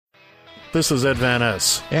This is Ed Van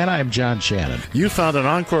Ness. And I'm John Shannon. You found an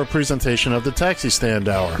encore presentation of the Taxi Stand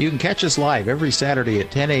Hour. You can catch us live every Saturday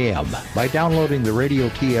at 10 a.m. by downloading the Radio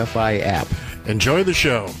TFI app. Enjoy the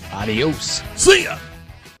show. Adios. See ya!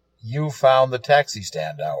 You found the Taxi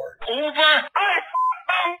Stand Hour. Over.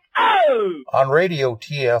 On Radio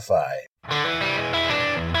TFI.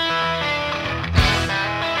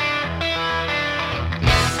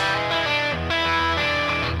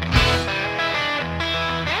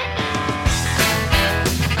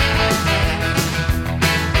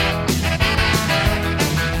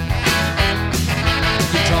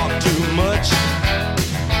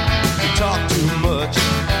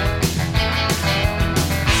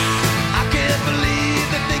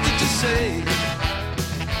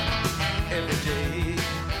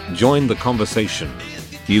 Join the conversation.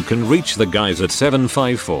 You can reach the guys at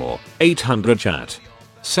 754-800-CHAT,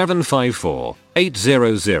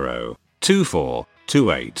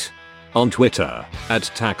 754-800-2428, on Twitter at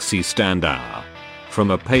Taxi Stand Hour.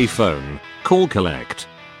 From a payphone, call collect.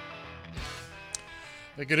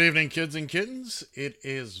 Good evening, kids and kittens. It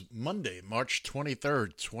is Monday, March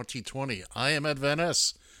 23rd, 2020. I am Ed Van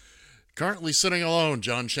Ness. Currently sitting alone.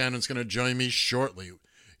 John Shannon's going to join me shortly.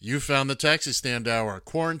 You found the Taxi Stand Hour,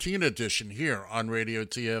 Quarantine Edition, here on Radio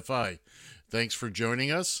TFI. Thanks for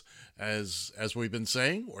joining us. As we've been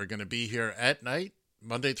saying, we're going to be here at night,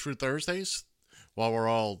 Monday through Thursdays, while we're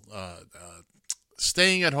all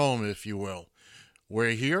staying at home, if you will. We're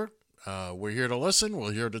here. We're here to listen.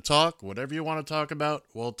 We're here to talk. Whatever you want to talk about,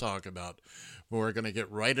 we'll talk about. We're going to get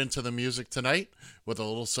right into the music tonight with a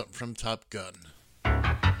little something from Top Gun.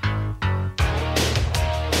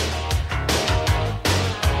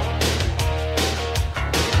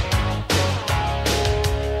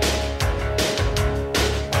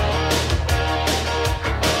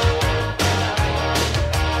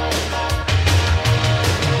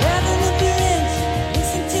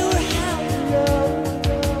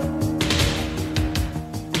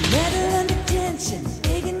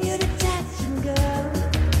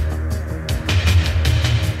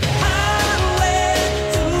 Highway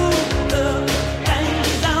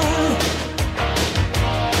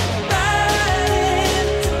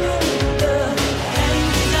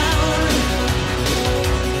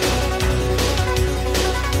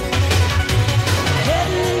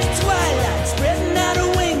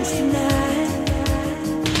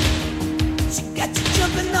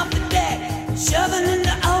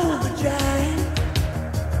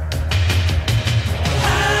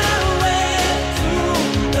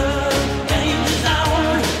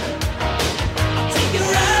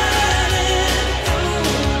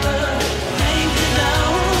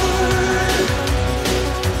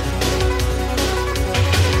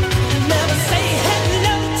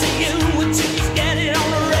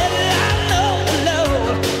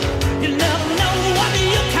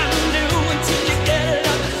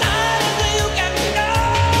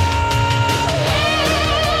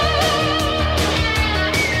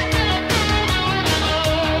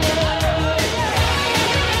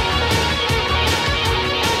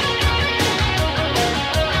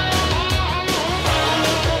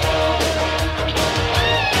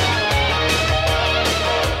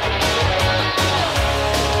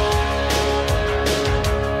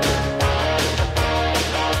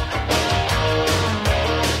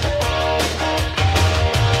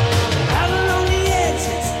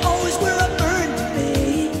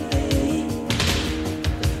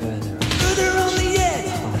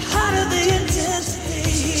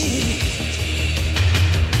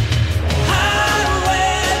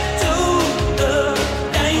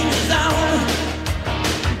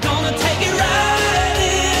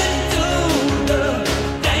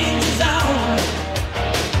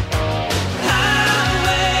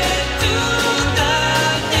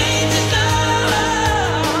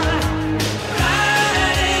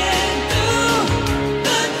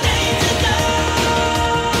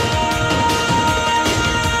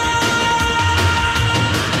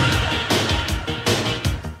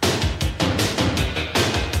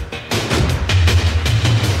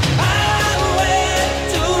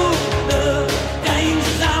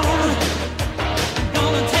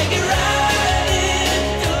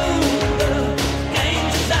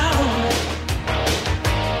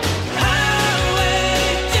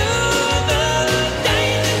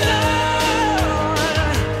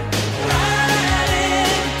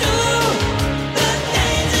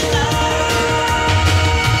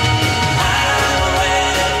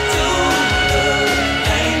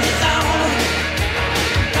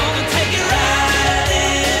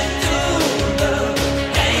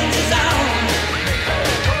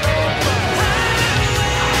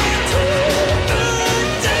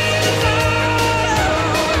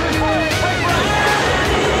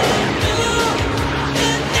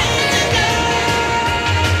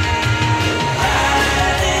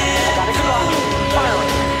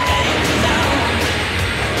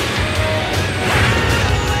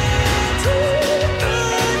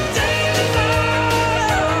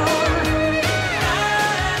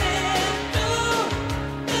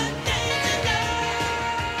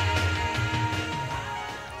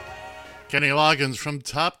Kenny Loggins from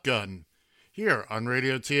Top Gun here on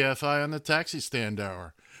Radio TFI on the Taxi Stand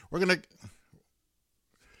Hour. We're going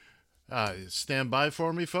to stand by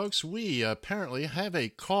for me, folks. We apparently have a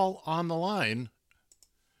call on the line.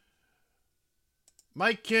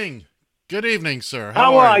 Mike King, good evening, sir.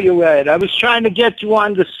 How are you, Ed? I was trying to get you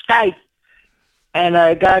on the Skype, and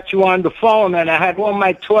I got you on the phone, and I had all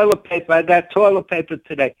my toilet paper. I got toilet paper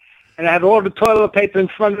today, and I had all the toilet paper in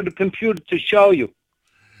front of the computer to show you.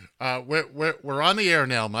 We're on the air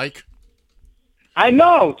now, Mike. I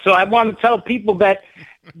know, so I want to tell people that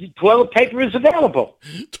toilet paper is available.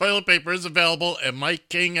 Toilet paper is available, and Mike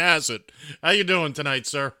King has it. How you doing tonight,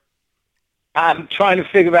 sir? I'm trying to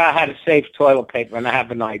figure out how to save toilet paper, and I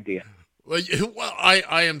have an idea. Well, I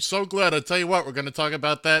am so glad. I'll tell you what, we're going to talk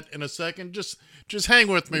about that in a second. Just hang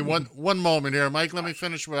with me one moment here, Mike. Let me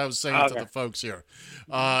finish what I was saying to the folks here.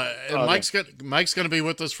 And Mike's going to be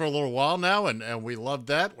with us for a little while now, and we love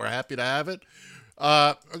that. We're happy to have it.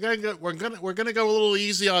 We're gonna go a little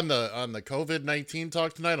easy on the COVID-19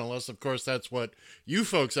 talk tonight, unless of course that's what you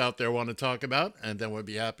folks out there want to talk about, and then we'd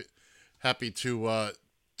be happy to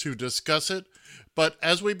discuss it. But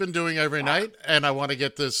as we've been doing every night, and I want to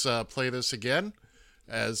get this play this again,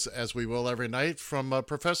 as we will every night, from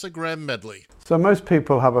Professor Graham Medley. So most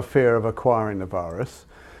people have a fear of acquiring the virus.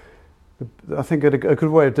 I think a good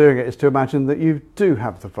way of doing it is to imagine that you do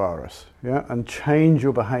have the virus, yeah, and change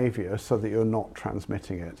your behaviour so that you're not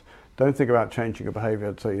transmitting it. Don't think about changing your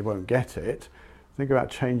behaviour so you won't get it. Think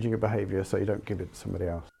about changing your behaviour so you don't give it to somebody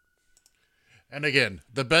else. And again,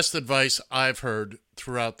 the best advice I've heard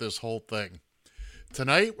throughout this whole thing.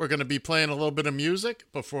 Tonight, we're going to be playing a little bit of music.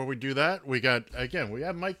 Before we do that, we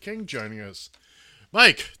have Mike King joining us.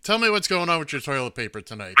 Mike, tell me what's going on with your toilet paper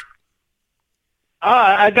tonight.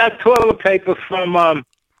 I got toilet paper from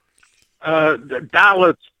the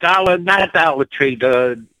Dollar, not Dollar Tree,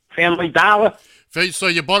 the Family Dollar. So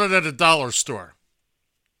you bought it at a dollar store.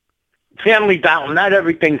 Family Dollar. Not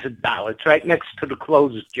everything's a dollar. It's right next to the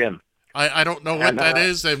closest gym. I don't know what that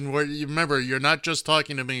is, and you remember, you're not just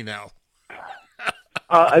talking to me now.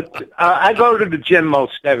 I go to the gym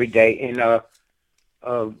most every day in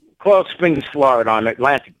Coral Springs, Florida, on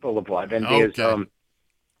Atlantic Boulevard, and there's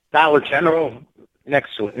Dollar General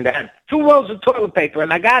next to it, and they had 2 rolls of toilet paper,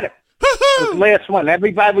 and I got it. It was the last one.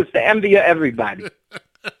 Everybody was the envy of everybody.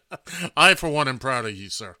 I, for one, am proud of you,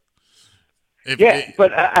 sir.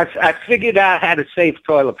 But I figured out how to save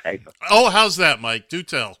toilet paper. Oh, how's that, Mike? Do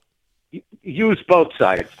tell. Use both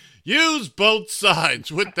sides. Use both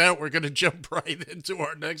sides. With that, we're going to jump right into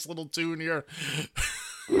our next little tune here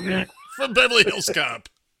from Beverly Hills Cop.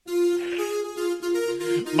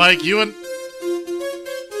 Mike, you and...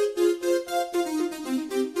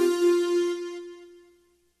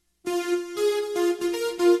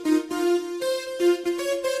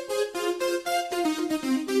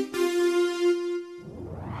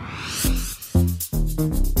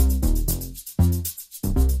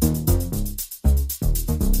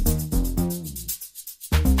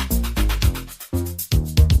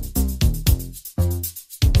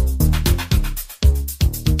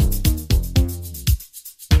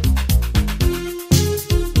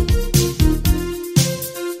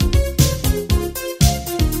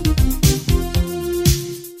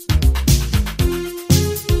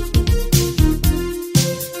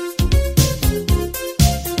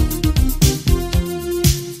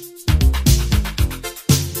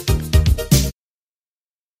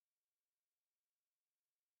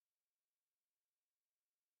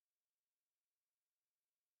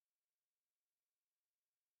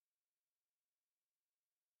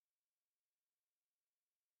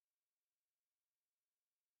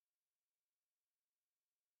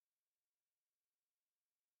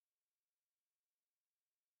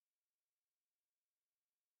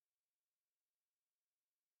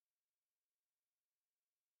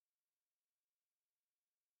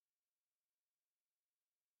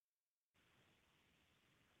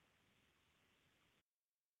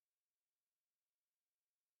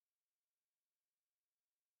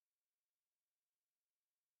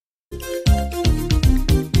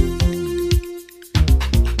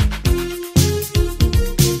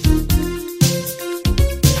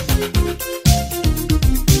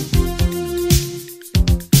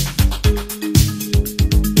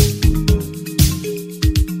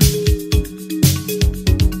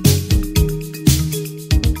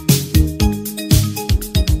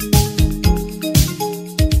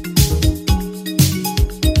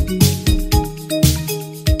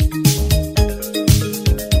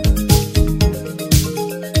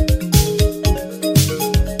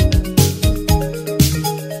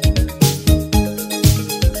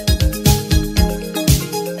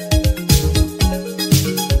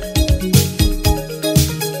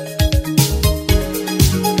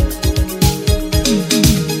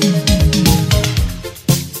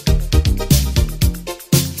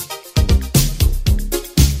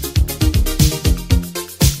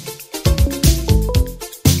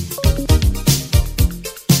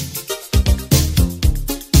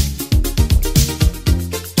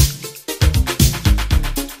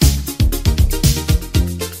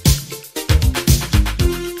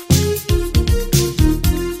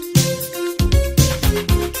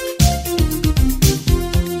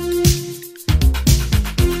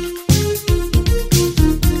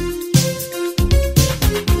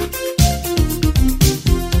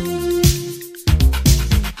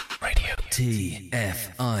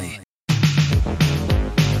 TFI.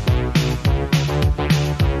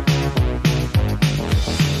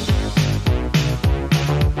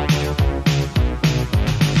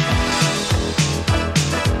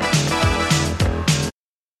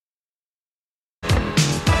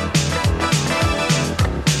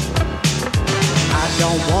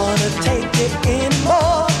 Don't wanna take it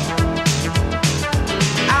anymore.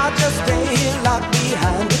 I'll just stay here locked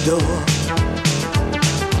behind the door.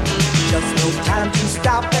 Just no time to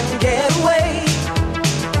stop and get away.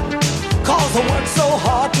 'Cause I work so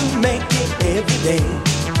hard to make it every day.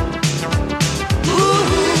 Ooh.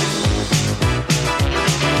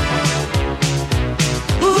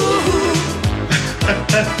 Ooh.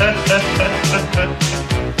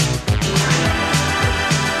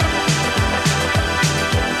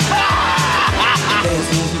 There's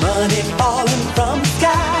no money falling from the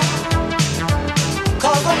sky.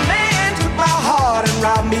 'Cause a man took my heart and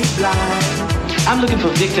robbed me blind. I'm looking for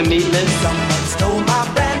Victor Maitland. Someone stole my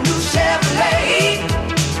brand new Chevrolet.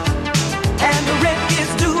 And the rent is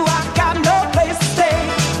due, I got no place to stay.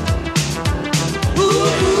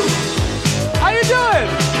 Ooh. How you doing?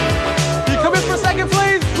 Can you come in for a second,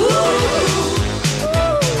 please?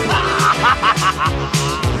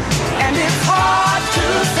 And it's hard to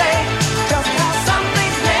say just how some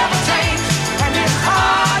things never change. And it's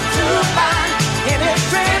hard to find any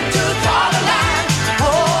strength to draw the line.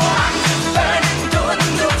 Oh, I'm just burning, doing the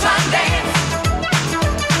neutron dance.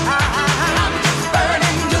 I'm just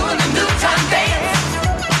burning, doing the neutron dance.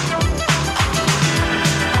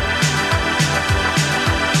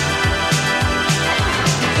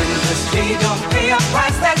 Industry don't pay a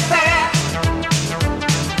price that's fair.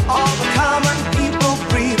 All the common people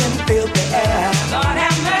breathe in filthy air. Lord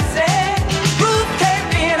have mercy. Ruth came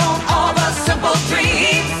in on all the simple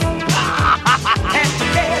dreams. And to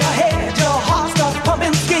get ahead, your heart starts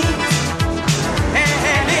pumping schemes.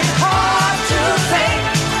 And it's hard to say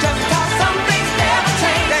just how some things never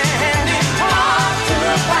change. And it's hard to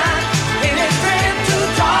find any strength to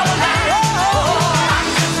draw the line. Oh, I'm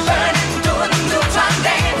just burning, doing the neutron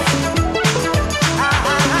dance.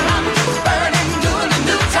 I'm just burning, doing the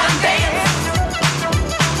neutron dance.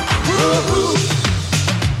 Ooh.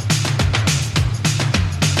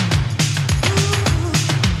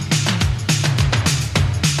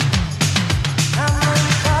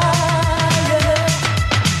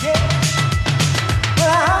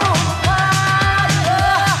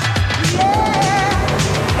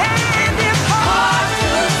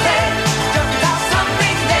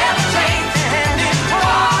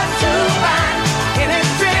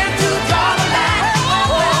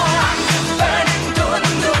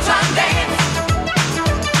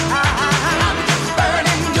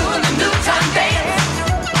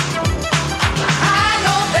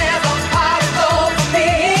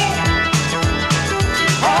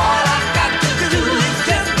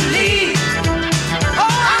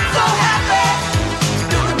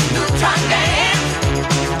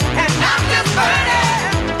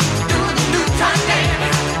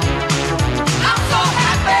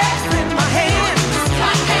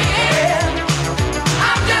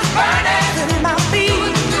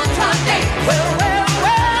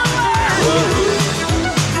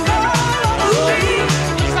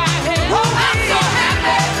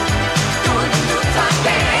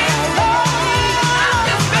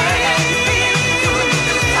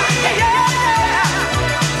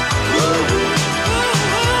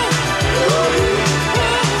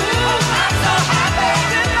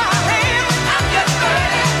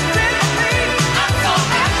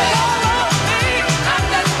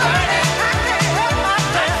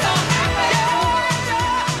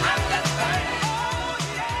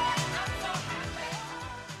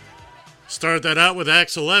 Started that out with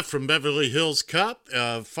Axel F from Beverly Hills Cop.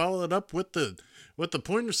 Followed it up with the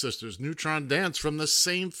Pointer Sisters, Neutron Dance, from the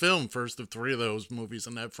same film, first of three of those movies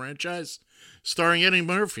in that franchise, starring Eddie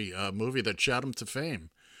Murphy, a movie that shot him to fame.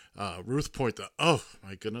 Ruth Pointer. Oh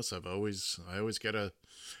my goodness, I always get a.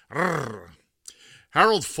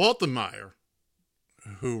 Harold Faltermeyer,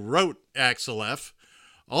 who wrote Axel F,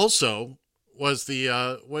 also was the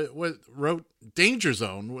what wrote Danger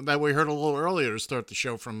Zone that we heard a little earlier to start the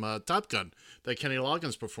show from Top Gun that Kenny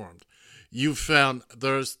Loggins performed. You found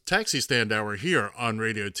the Taxi Stand Hour here on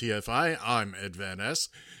Radio TFI. I'm Ed Van Ness.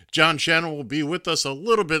 John Shannon will be with us a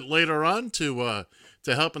little bit later on to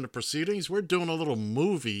help in the proceedings. We're doing a little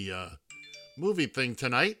movie thing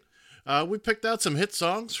tonight. We picked out some hit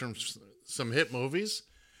songs from some hit movies,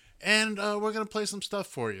 and we're going to play some stuff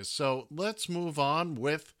for you. So let's move on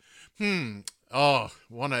with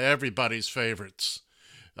one of everybody's favorites.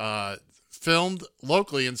 Filmed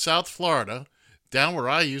locally in South Florida, down where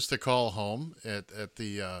I used to call home at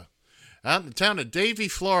the out in town of Davie,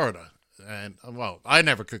 Florida. And, well, I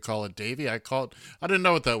never could call it Davie. I didn't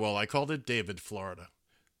know it that well. I called it David, Florida.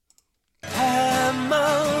 I'm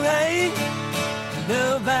alright.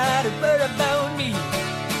 Nobody but about me.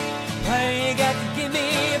 Why you got to give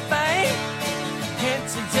me a fight? Can't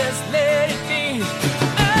you just let it be?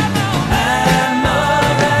 I'm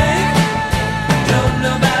alright. Don't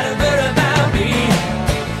nobody but about me.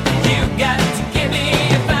 You got to give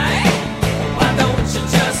me a fight. Why don't you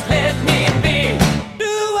just let me be?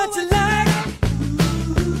 Do what you like.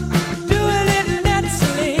 Do a little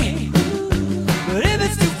naturally. But if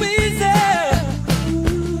it's too easy,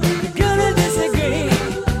 you're gonna disagree.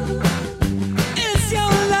 It's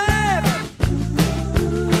your life.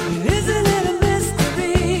 Isn't it a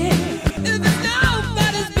mystery? If it's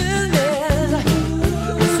nobody's business,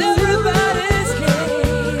 it's everybody's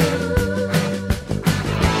game.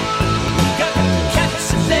 Got to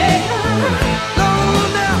catch a leg. Go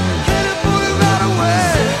now, get it, put it right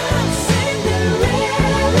away.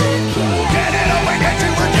 Get it away, get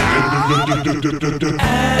you a job.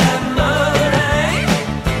 I'm alright.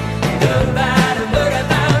 Nobody worry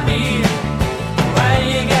about me. Why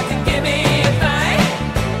you got to give me a fight?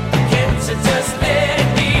 Can't you just let it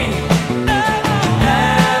be?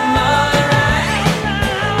 I'm alright.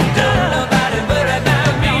 Don't nobody worry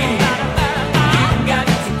about me. You got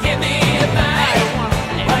to give me a fight.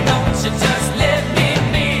 Why don't you just let me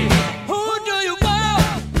be? Who do you want?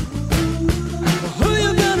 Who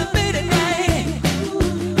you gonna be tonight?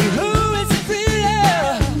 Who is it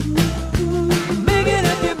really? Making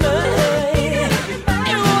up your mind.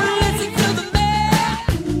 You wanna listen to the man?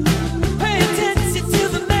 Pay attention to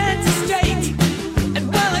the magistrate. And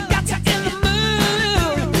while I got you in the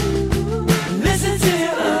mood, listen to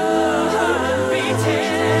your heart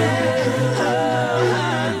beating,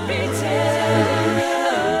 heart beating,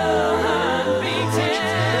 heart beating.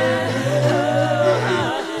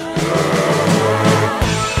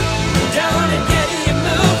 Down and get you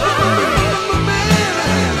moving,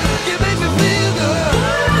 you make me feel good.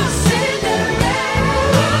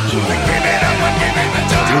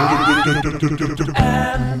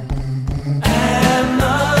 I'm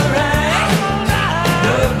alright.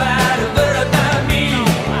 Nobody worry about me.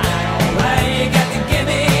 Why you got to give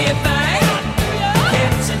me a fight?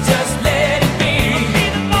 Can't you just let it be?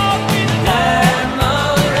 I'm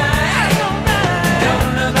alright. Don't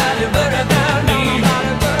nobody worry about me.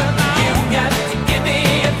 You got to give me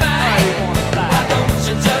a fight. Why don't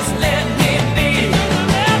you just let me be?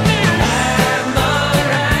 I'm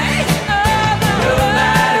alright.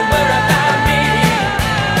 Nobody worry about me.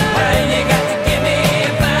 Why you got to give me a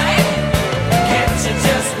fight? Can't you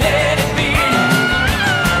just let it be?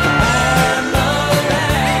 I'm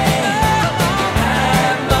alright.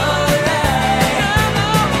 I'm alright.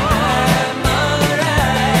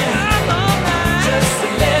 I'm alright. Just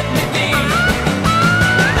let me be.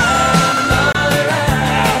 I'm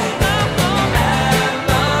alright. I'm alright.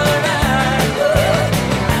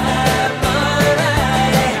 I'm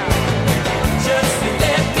alright. Just let me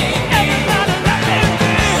be.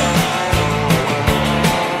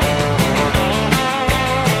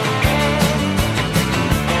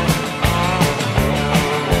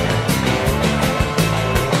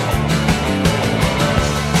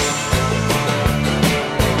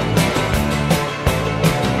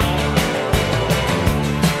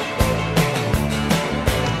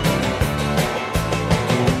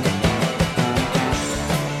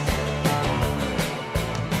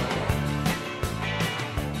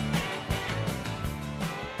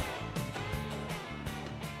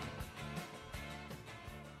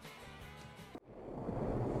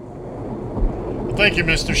 Thank you,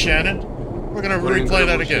 Mr. Shannon. We're going to What an replay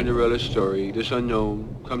that incredible again. Cinderella story. This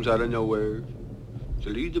unknown comes out of nowhere to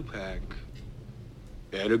lead the pack.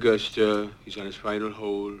 At Augusta, he's on his final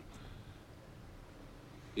hole.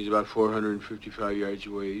 He's about 455 yards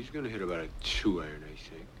away. He's going to hit about a 2-iron, I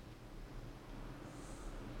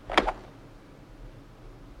think.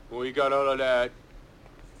 Well, he got all of that.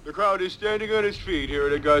 The crowd is standing on its feet here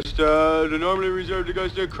at Augusta. The normally reserved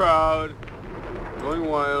Augusta crowd going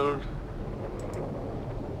wild.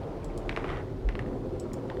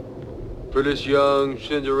 For this young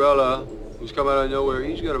Cinderella, who's come out of nowhere,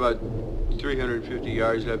 he's got about 350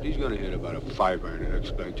 yards left. He's going to hit about a 5-iron, I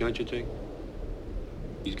expect, don't you think?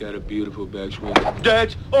 He's got a beautiful backswing.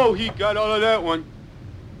 He got all of that one.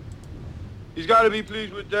 He's got to be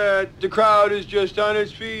pleased with that. The crowd is just on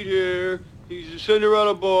its feet here. He's a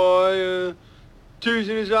Cinderella boy. Tears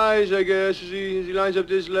in his eyes, I guess, as he lines up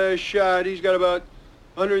this last shot. He's got about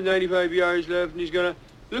 195 yards left, and he's going to...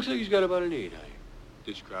 Looks like he's got about an 8-iron.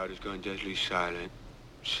 This crowd has gone deathly silent.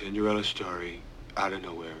 Cinderella's story, out of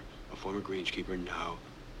nowhere. A former greenskeeper now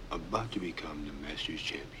about to become the Masters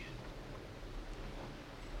champion.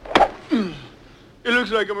 It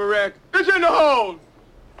looks like I'm a wreck. It's in the hole!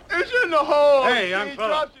 It's in the hole! Hey, young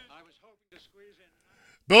fella.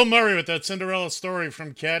 Bill Murray with that Cinderella story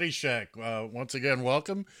from Caddyshack. Once again,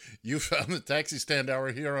 welcome. You found the Taxi Stand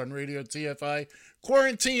Hour here on Radio TFI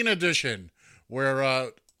Quarantine Edition,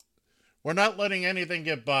 where we're not letting anything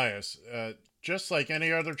get by us. Just like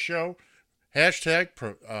any other show, hashtag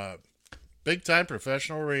big time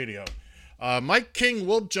professional radio. Mike King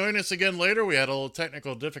will join us again later. We had a little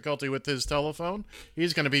technical difficulty with his telephone.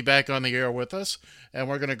 He's going to be back on the air with us, and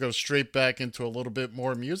we're going to go straight back into a little bit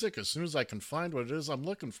more music as soon as I can find what it is I'm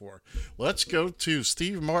looking for. Let's go to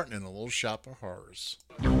Steve Martin in a Little Shop of Horrors.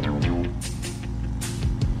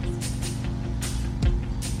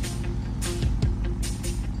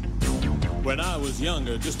 When I was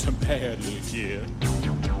younger, just a bad little kid,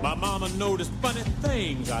 my mama noticed funny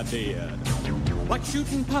things I did, like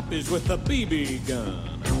shooting puppies with a BB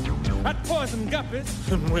gun. I'd poison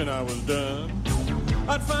guppies, and when I was done,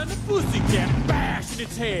 I'd find a pussycat bashing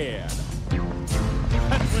its head.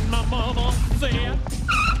 That's when my mama said,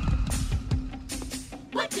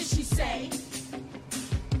 What did she say?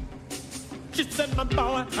 She said, my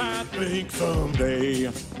boy, I think someday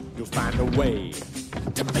you'll find a way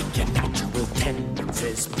to make your natural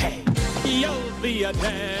tendencies pay. You'll be a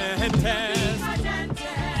dentist.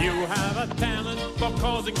 You have a talent for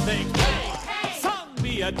causing things. Hey, some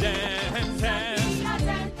be a dentist.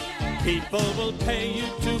 People will pay you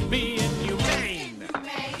to be inhumane.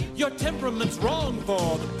 Your temperament's wrong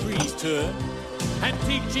for the priesthood, and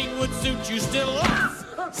teaching would suit you still less.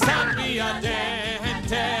 Some be a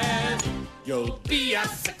dentist. You'll be a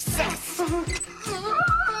success.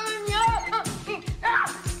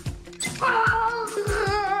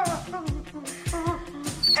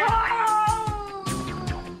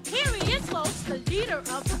 Here he is, folks, the leader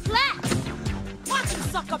of the class. Watch him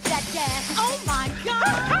suck up that gas. Oh my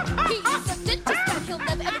God! He is a dentist and he'll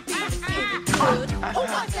never ever be any good. Who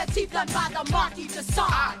wants that teeth done by the Marquis de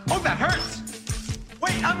Sade? Oh, that hurts.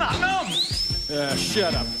 Wait, I'm not numb.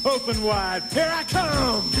 Shut up. Open wide. Here I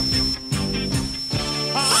come.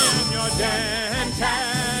 I am your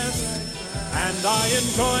dentist, and I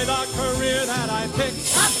enjoy the career that I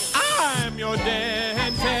picked. I'm your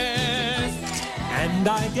dentist, and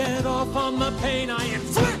I get off on the pain I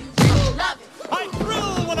inflict. I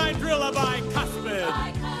thrill when I drill a bicuspid.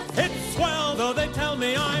 It's swell, though they tell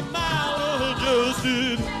me I'm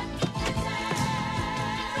maladjusted.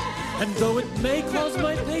 And though it may cause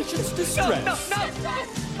my patients distress,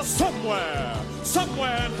 somewhere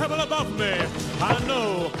in heaven above me, I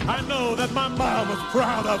know that my mama's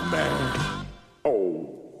proud of me. Oh,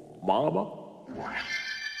 mama?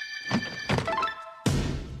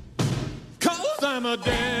 'Cause I'm a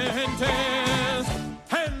dentist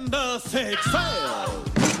and a sick soul.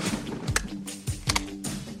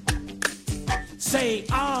 Say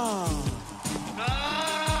ah.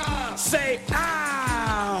 Say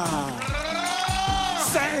ah.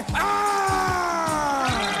 Say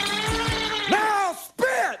ah. Now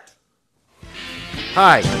spit.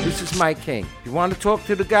 Hi, this is Mike King. If you want to talk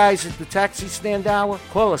to the guys at the Taxi Stand Hour,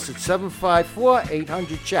 call us at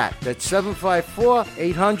 754-800-CHAT. That's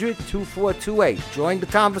 754-800-2428. Join the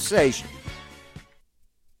conversation.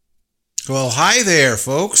 Well, hi there,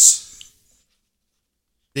 folks.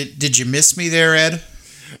 Did you miss me there, Ed?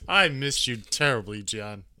 I missed you terribly,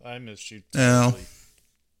 John. I missed you terribly. terribly.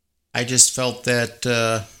 I just felt that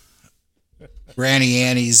Granny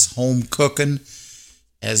Annie's home cooking,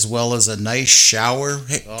 as well as a nice shower.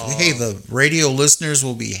 Hey, the radio listeners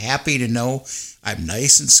will be happy to know I'm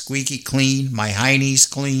nice and squeaky clean. My hiney's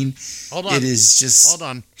clean. Hold on. It is just... Hold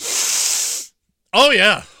on. Oh,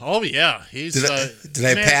 yeah. He's, Did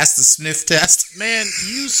I pass the sniff test? Man,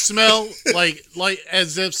 you smell like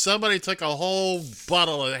as if somebody took a whole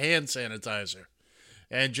bottle of hand sanitizer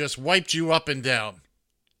and just wiped you up and down.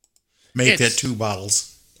 Make that 2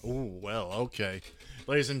 bottles. Oh, well, okay.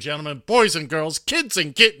 Ladies and gentlemen, boys and girls, kids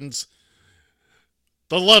and kittens,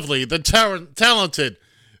 the lovely, the talented,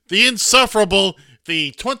 the insufferable,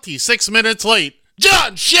 the 26 minutes late,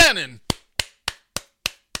 John Shannon.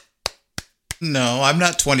 No, I'm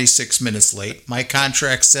not 26 minutes late. My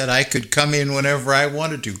contract said I could come in whenever I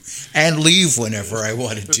wanted to and leave whenever I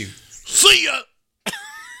wanted to. See ya!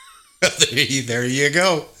 There you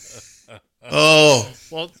go. Oh,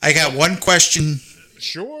 well, I got one question.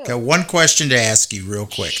 Sure. Got one question to ask you real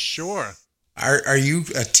quick. Sure. Are you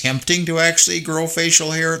attempting to actually grow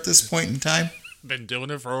facial hair at this point in time? Been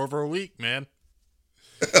doing it for over a week, man.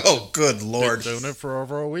 Oh, good Lord. Been doing it for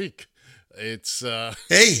over a week. It's,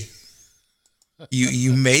 Hey,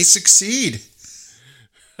 you may succeed.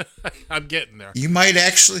 I'm getting there. You might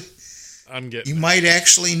actually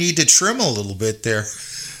need to trim a little bit there.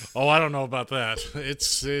 Oh, I don't know about that.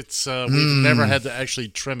 It's we've never had to actually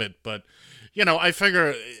trim it, but you know, I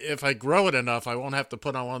figure if I grow it enough, I won't have to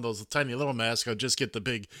put on one of those tiny little masks. I'll just get the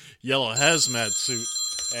big yellow hazmat suit.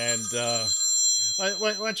 And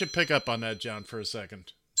why don't you pick up on that, John, for a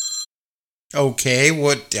second? Okay,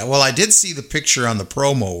 well, I did see the picture on the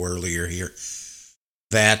promo earlier here.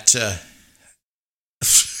 That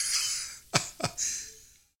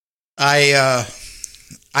I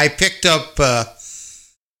picked up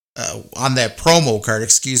on that promo card.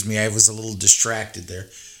 Excuse me, I was a little distracted there.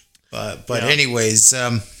 But yeah. Anyways,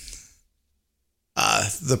 the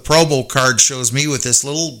promo card shows me with this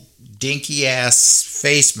little dinky ass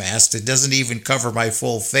face mask that doesn't even cover my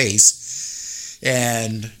full face,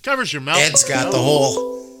 and covers your mouth. Ed's got the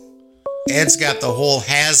whole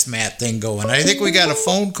hazmat thing going. I think we got a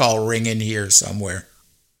phone call ringing here somewhere.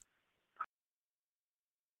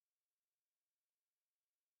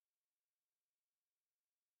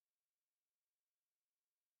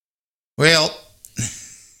 Well,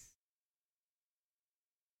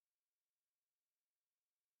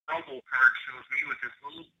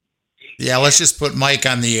 yeah, let's just put Mike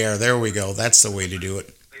on the air. There we go. That's the way to do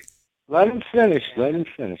it. Let him finish.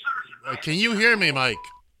 Can you hear me, Mike?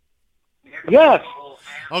 Yes.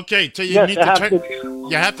 Okay, so you have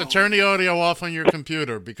to turn the audio off on your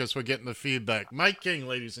computer because we're getting the feedback. Mike King,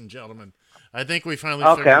 ladies and gentlemen. I think we finally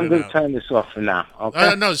figured it out. Okay, I'm going to turn this off for now.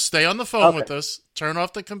 Okay? No, stay on the phone with us. Turn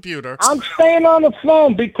off the computer. I'm staying on the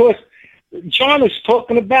phone because John is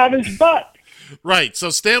talking about his butt. Right, so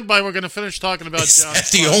stand by. We're going to finish talking about John.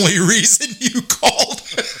 That's the only reason you called.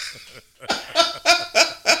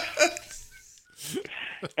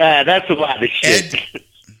 That's a lot of shit.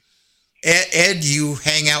 Ed, you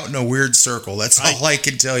hang out in a weird circle. That's all I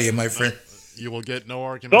can tell you, my friend. You will get no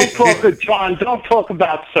argument. Don't talk to John. Don't talk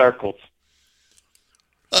about circles.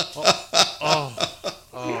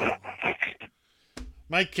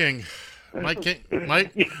 Mike King. Mike.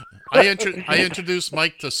 I introduced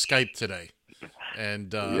Mike to Skype today,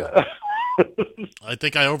 and I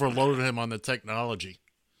think I overloaded him on the technology.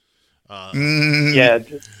 Yeah.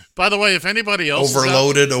 By the way, if anybody else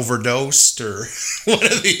overdosed, or one or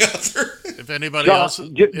the other. If anybody else,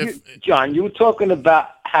 John, you were talking about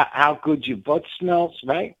how good your butt smells,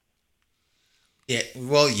 right? Yeah.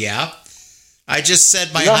 Well, yeah. I just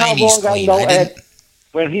said my hiney's clean. Ed,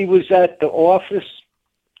 when he was at the office,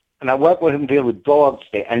 and I worked with him, there were dogs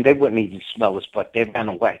there, and they wouldn't even smell his butt. They ran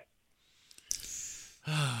away.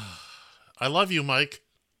 I love you, Mike.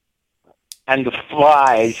 And the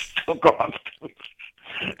flies took off.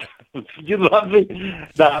 You love me?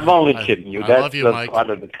 No, I'm only kidding you. That's love you, Mike.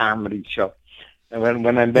 Part of the comedy show. And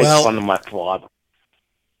when I make fun of my father.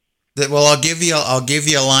 Well, I'll give you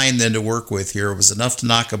a line then to work with here. It was enough to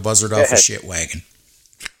knock a buzzard off a shit wagon.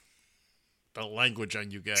 The language on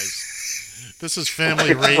you guys. This is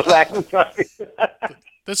family radio.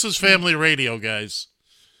 This is family radio, guys.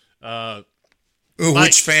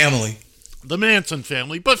 Which family? The Manson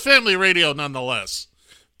family, but family radio nonetheless.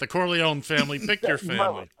 The Corleone family, pick your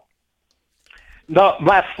family. No,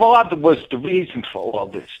 my father was the reason for all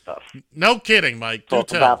this stuff. No kidding, Mike. Do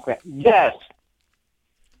tell. Yes.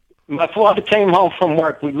 My father came home from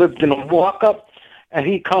work. We lived in a walk-up, and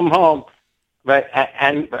he come home, right,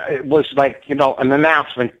 and it was like, an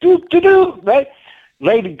announcement, do-do-do, right?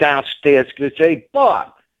 Lady downstairs could say,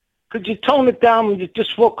 Bob, could you tone it down when you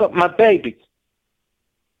just woke up my baby?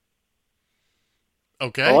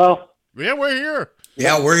 Okay. Well, yeah, we're here.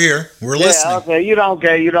 Yeah, we're here. We're listening. Okay. You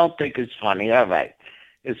don't think it's funny. All right.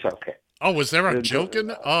 It's okay. Oh, was there a joke in?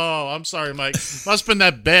 Oh, I'm sorry, Mike. Must have been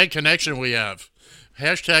that bad connection we have.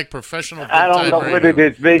 # professional. I don't know what it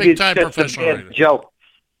is. Maybe it's just a bad joke.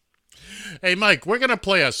 Hey, Mike, we're going to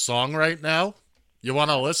play a song right now. You want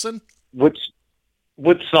to listen? Which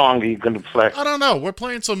song are you going to play? I don't know. We're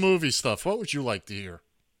playing some movie stuff. What would you like to hear?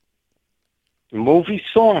 Movie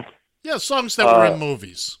song? Yeah, songs that were in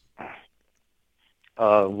movies.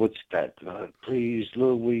 What's that? Please,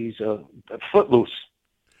 Louise. Footloose.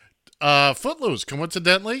 Footloose.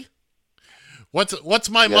 Coincidentally, what's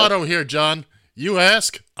my motto here, John? You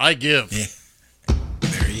ask, I give. Yeah.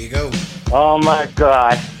 There you go. Oh my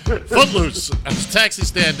God. Footloose. That's Taxi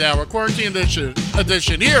Stand Hour, Quarantine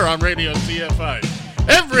Edition here on Radio TFI.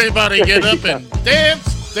 Everybody get up and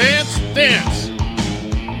dance, dance, dance.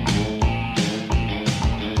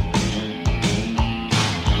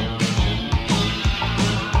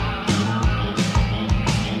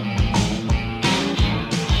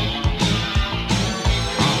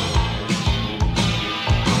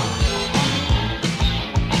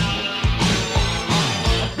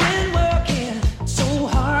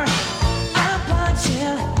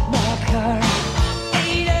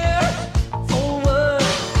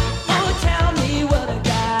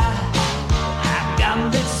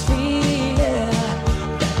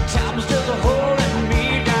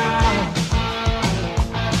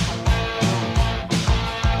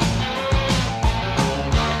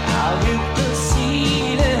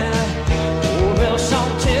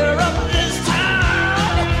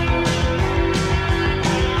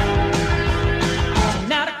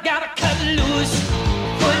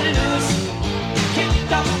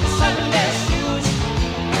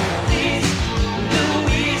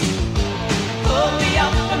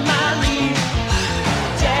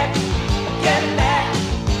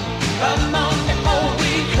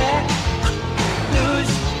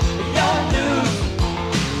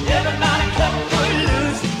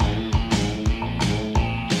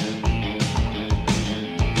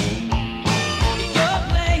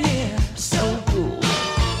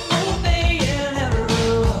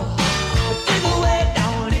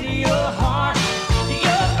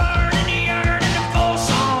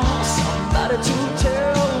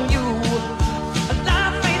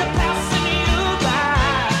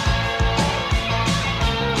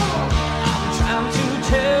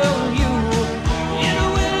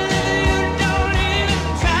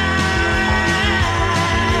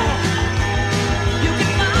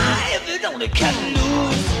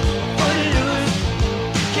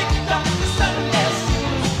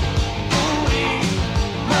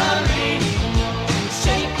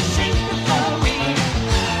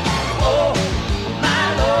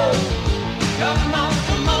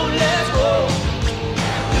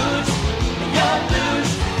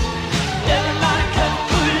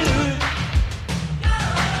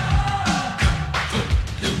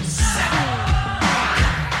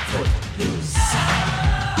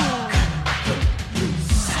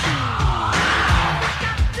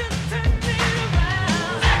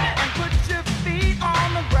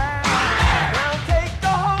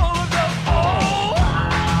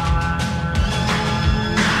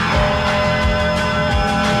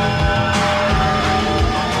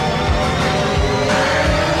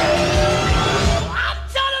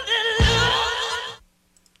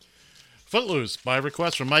 Footloose by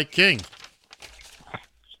request from Mike King.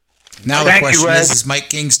 Now the question is Mike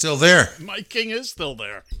King still there? Mike King is still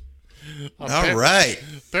there. All right.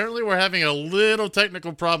 Apparently we're having a little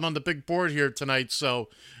technical problem on the big board here tonight, so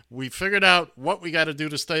we figured out what we got to do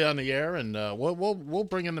to stay on the air, and we'll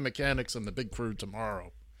bring in the mechanics and the big crew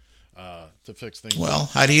tomorrow to fix things. Well,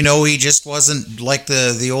 how do you know he just wasn't like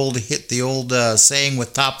the old saying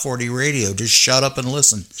with Top 40 Radio? Just shut up and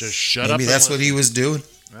listen. Just shut up. Maybe that's what he was doing.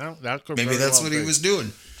 Well, that could Maybe that's what he was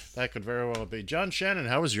doing. That could very well be. John Shannon,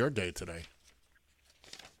 how was your day today?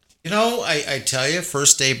 You know, I tell you,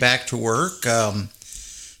 first day back to work,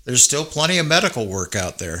 there's still plenty of medical work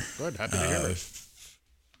out there. Good, happy to hear it.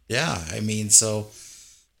 Yeah, I mean, so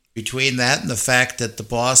between that and the fact that the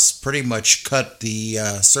boss pretty much cut the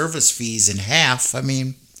service fees in half, I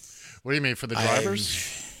mean... What do you mean, for the drivers?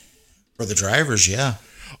 For the drivers, yeah.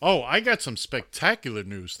 Oh, I got some spectacular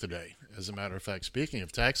news today, as a matter of fact, speaking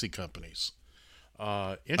of taxi companies.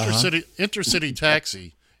 Intercity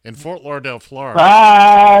Taxi in Fort Lauderdale, Florida.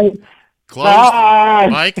 Bye. Closed. Bye.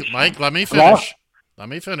 Mike, let me finish. Let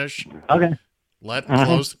me finish. Okay.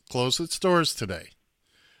 Close its doors today.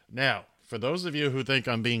 Now, for those of you who think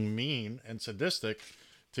I'm being mean and sadistic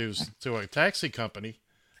to a taxi company,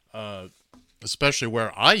 especially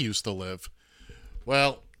where I used to live,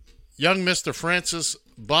 well, young Mr. Francis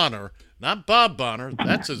Bonner, not Bob Bonner,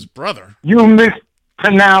 that's his brother. You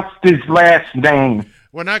mispronounced his last name.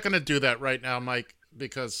 We're not going to do that right now, Mike,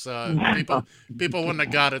 because people wouldn't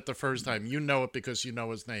have got it the first time. You know it because you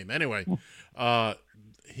know his name. Anyway,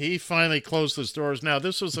 he finally closed his doors. Now,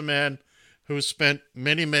 this was a man who spent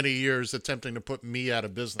many, many years attempting to put me out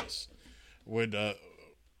of business. The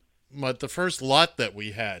first lot that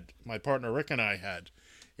we had, my partner Rick and I had,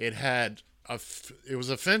 it was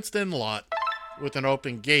a fenced-in lot with an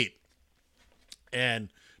open gate. And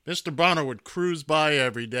Mr. Bonner would cruise by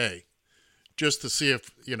every day just to see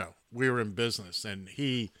if, we were in business. And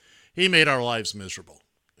he made our lives miserable.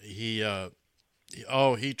 He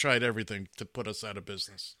tried everything to put us out of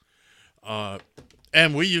business.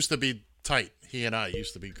 And we used to be tight. He and I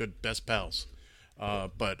used to be good, best pals.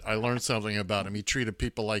 But I learned something about him. He treated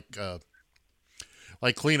people like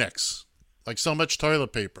Kleenex, like so much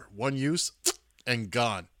toilet paper. One use and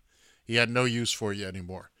gone. He had no use for you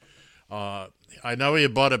anymore. I know he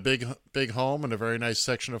had bought a big home in a very nice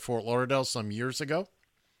section of Fort Lauderdale some years ago.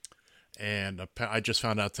 And I just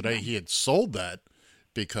found out today he had sold that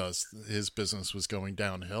because his business was going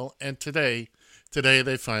downhill. And today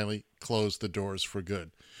they finally closed the doors for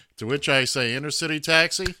good. To which I say, Intercity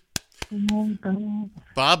Taxi,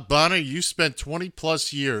 Bob Bonner, you spent 20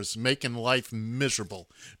 plus years making life miserable,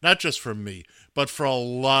 not just for me, but for a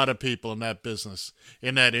lot of people in that business,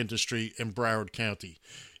 in that industry in Broward County.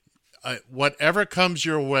 Whatever comes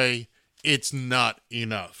your way, it's not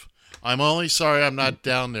enough. I'm only sorry I'm not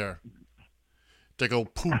down there to go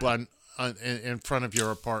poop in front of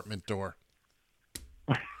your apartment door.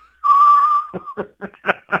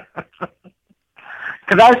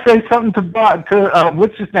 Could I say something to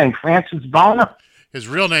what's his name, Francis Bonner? His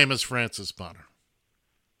real name is Francis Bonner.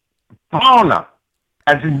 Bonner,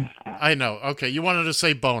 as in. I know. Okay, you wanted to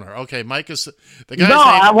say Boner. Okay, Mike is the guy's name.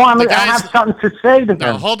 I have something to say to him.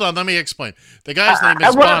 No, hold on. Let me explain. The guy's name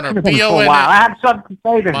is Bonner. B-O-N-N. I have something to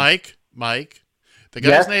say to him. Mike. The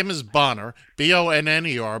guy's name is Bonner,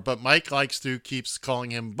 B-O-N-N-E-R, but Mike keeps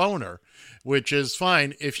calling him Boner, which is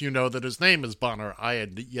fine if you know that his name is Bonner. I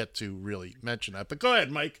had yet to really mention that. But go ahead,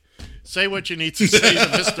 Mike. Say what you need to say to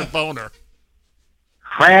Mr. Boner.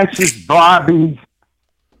 Francis, Bobby,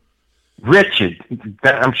 Richard.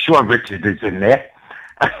 I'm sure Richard is in there.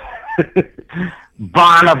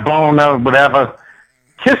 Bonner, Boner, whatever.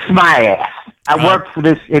 Kiss my ass. I worked for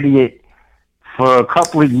this idiot for a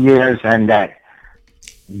couple of years, and that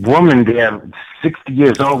woman there, 60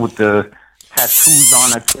 years old with the tattoos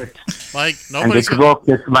on her tits. Mike, nobody's going to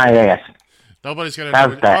kiss my ass. Nobody's going to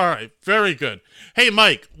do it. All right, very good. Hey,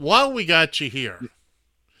 Mike, while we got you here,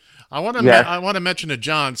 I want to mention to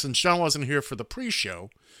John, since John wasn't here for the pre-show,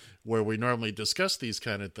 where we normally discuss these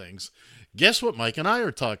kind of things, guess what Mike and I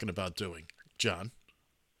are talking about doing, John?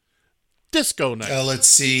 Disco night. Let's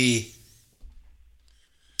see.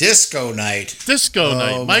 Disco night. Disco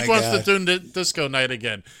night. Mike wants to do disco night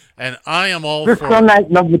again. And I am all for it. Disco night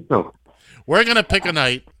number 2. We're going to pick a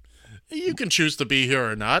night. You can choose to be here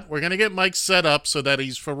or not. We're going to get Mike set up so that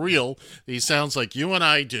he's for real. He sounds like you and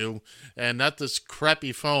I do, and not this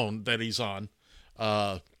crappy phone that he's on.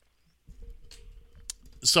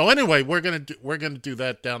 So anyway, we're going to do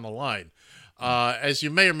that down the line. As you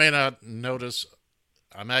may or may not notice,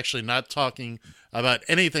 I'm actually not talking about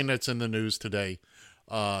anything that's in the news today.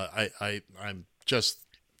 I'm just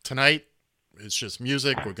tonight. It's just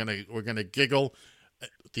music. We're gonna giggle.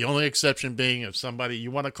 The only exception being if somebody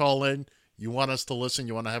you want to call in, you want us to listen,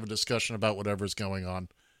 you want to have a discussion about whatever's going on,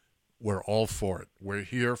 we're all for it. We're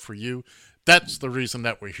here for you. That's the reason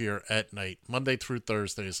that we're here at night, Monday through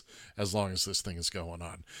Thursdays, as long as this thing is going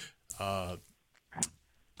on.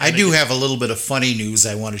 I do have a little bit of funny news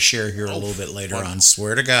I want to share here a little bit later on.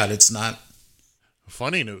 Swear to God, it's not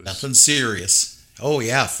funny news. Nothing serious. Oh,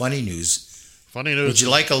 yeah, funny news. Funny news. Would you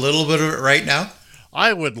like a little bit of it right now?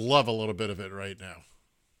 I would love a little bit of it right now.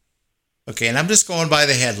 Okay, and I'm just going by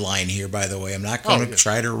the headline here, by the way. I'm not going to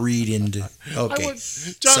try to read into... Okay.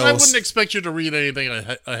 John, I wouldn't expect you to read anything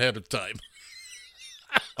ahead of time.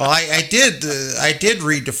 Well, I did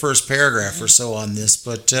read the first paragraph or so on this,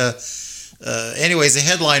 but anyways, the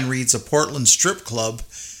headline reads, a Portland strip club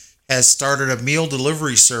has started a meal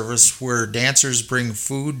delivery service where dancers bring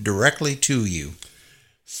food directly to you.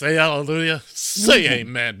 Say hallelujah, say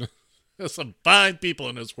amen. There's some fine people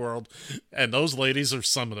in this world, and those ladies are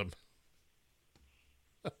some of them.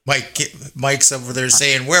 Mike's over there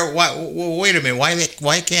saying, wait a minute,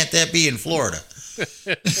 why can't that be in Florida?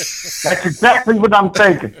 That's exactly what I'm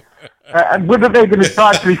thinking. What are they going to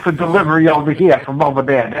charge me for delivery over here from over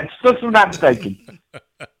there? That's just what I'm thinking.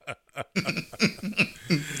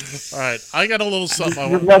 All right, I got a little something I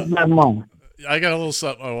want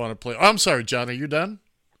to play. I'm sorry, John, are you done?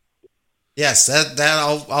 Yes,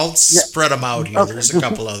 I'll spread them out here. Okay. There's a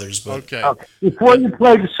couple others, but okay. Before you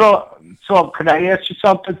play the song, can I ask you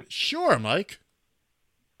something? Sure, Mike.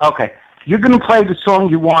 Okay, you're going to play the song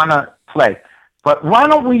you want to play, but why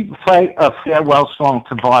don't we play a farewell song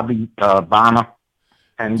to Bobby Bonner?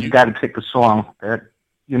 And you got to pick a song that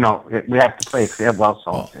we have to play a farewell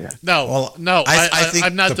song. No, I think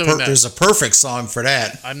I'm not doing that. There's a perfect song for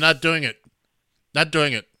that. I'm not doing it. Not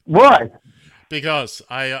doing it. Why? Because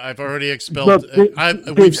I've already expelled. I have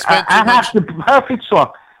the perfect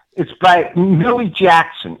song. It's by Millie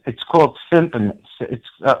Jackson. It's called Symphony. It's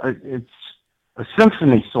a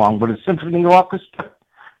symphony song with a symphony orchestra.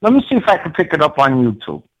 Let me see if I can pick it up on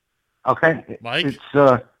YouTube. Okay, Mike.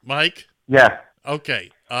 It's Mike. Yeah. Okay.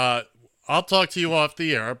 I'll talk to you off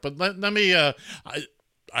the air, but let me. I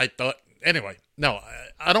thought anyway. No,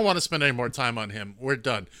 I don't want to spend any more time on him. We're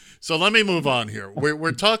done. So let me move on here.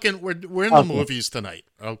 We're talking. We're in the movies tonight.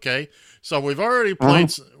 Okay. So we've already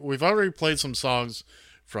played. We've already played some songs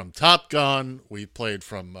from Top Gun. We played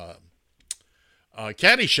from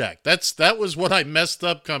Caddyshack. That was what I messed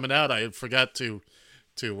up coming out. I forgot to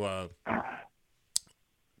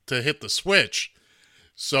hit the switch.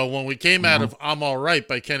 So when we came out of I'm All Right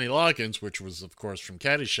by Kenny Loggins, which was, of course, from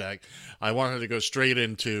Caddyshack, I wanted to go straight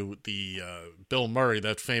into the Bill Murray,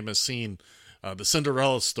 that famous scene, the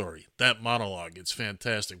Cinderella story, that monologue. It's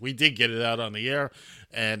fantastic. We did get it out on the air,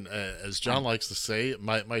 and as John likes to say,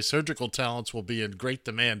 my surgical talents will be in great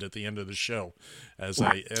demand at the end of the show, as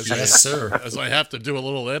I have to do a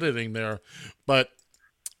little editing there. But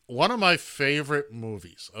one of my favorite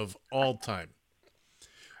movies of all time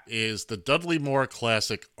is the Dudley Moore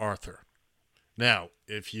classic Arthur. Now,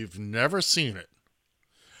 if you've never seen it,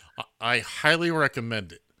 I highly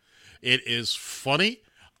recommend it. It is funny.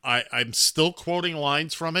 I'm still quoting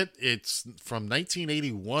lines from it. It's from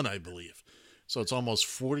 1981, I believe. So it's almost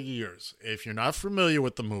 40 years. If you're not familiar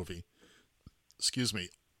with the movie,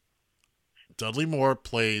 Dudley Moore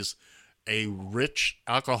plays a rich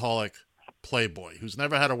alcoholic playboy who's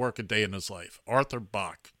never had to work a day in his life, Arthur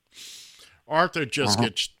Bach. Arthur just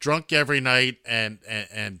gets drunk every night, and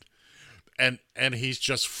he's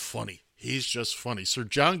just funny. He's just funny. Sir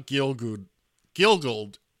John Gielgud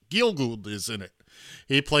is in it.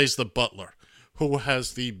 He plays the butler, who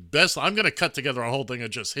has the best. I'm going to cut together a whole thing of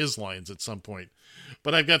just his lines at some point,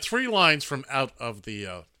 but I've got 3 lines from out of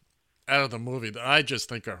the movie that I just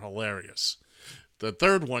think are hilarious. The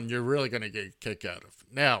third one you're really going to get a kick out of.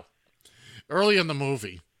 Now, early in the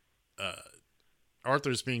movie,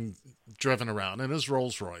 Arthur's being driven around in his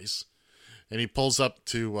Rolls Royce, and he pulls up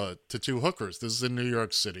to 2 hookers. This is in New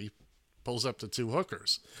York City. Pulls up to 2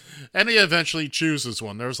 hookers, and he eventually chooses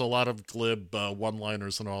one. There's a lot of glib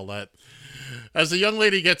one-liners and all that. As the young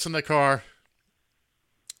lady gets in the car,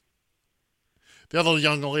 the other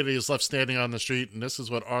young lady is left standing on the street, and this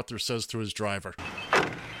is what Arthur says to his driver.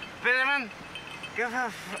 Bitterman, give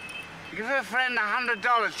her friend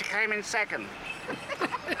 $100. She came in second.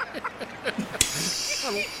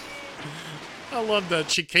 I love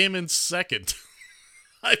that. She came in second.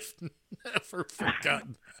 I've never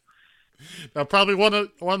forgotten that. Now, probably one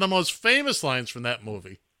of the most famous lines from that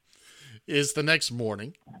movie is the next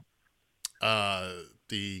morning.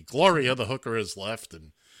 The Gloria, the hooker, has left,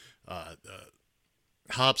 and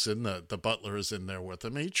Hobson, the butler, is in there with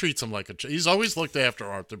him. And he treats him like he's always looked after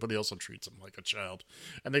Arthur, but he also treats him like a child.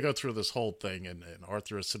 And they go through this whole thing, and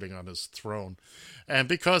Arthur is sitting on his throne. And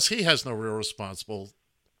because he has no real responsible,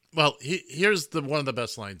 well, here's one of the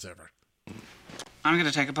best lines ever. I'm going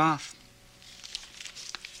to take a bath.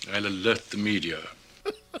 I'll alert the media.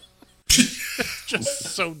 Just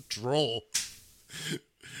so droll.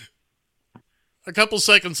 A couple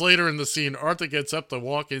seconds later in the scene, Arthur gets up to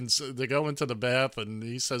go into the bath, and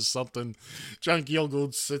he says something. John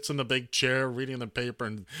Gielgud sits in the big chair reading the paper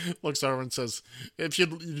and looks over and says,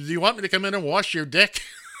 do you want me to come in and wash your dick?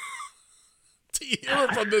 To hear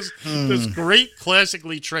it from this great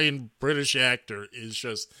classically trained British actor is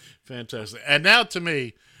just fantastic. And now to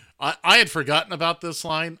me, I had forgotten about this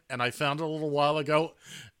line, and I found it a little while ago,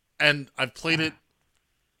 and I've played it.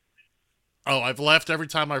 Oh, I've laughed every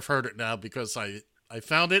time I've heard it now because I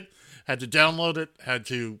found it, had to download it, had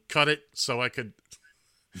to cut it so I could.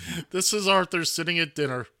 This is Arthur sitting at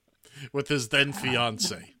dinner with his then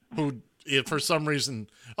fiance, who, for some reason,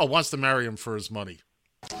 wants to marry him for his money.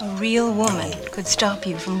 A real woman could stop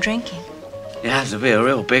you from drinking. You have to be a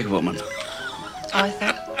real big woman.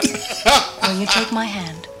 Arthur, will you take my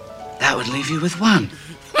hand? That would leave you with one.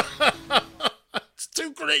 It's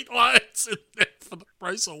two great lines in there for the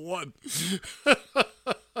price of one.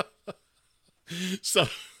 So,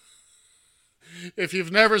 if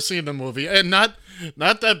you've never seen the movie, and not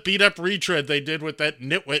that beat up retread they did with that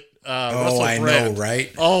nitwit Russell Brand. Know,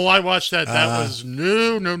 right? Oh, I watched that. That was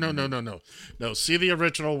no. See the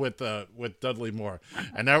original with Dudley Moore.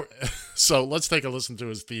 And now, so let's take a listen to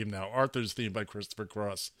his theme now. Arthur's theme by Christopher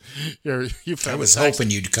Cross. Here, I was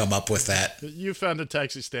hoping you'd come up with that. You found a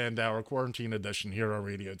Taxi Stand Hour Quarantine Edition here on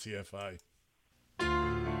Radio TFI.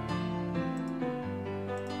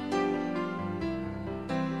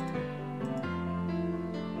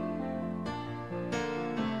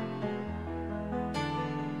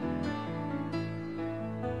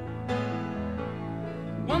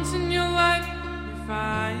 Once in your life, you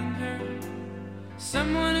find her,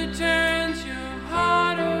 someone who turns your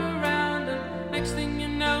heart around, and next thing you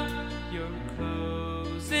know, you're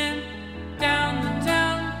closing down the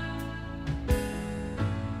town.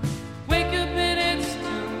 Wake up and it's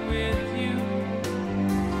still with you,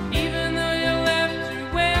 even though you left your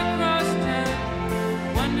way across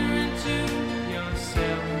town, wondering to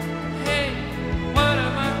yourself, hey, what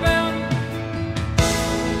have I found?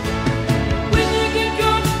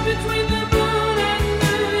 Between the moon and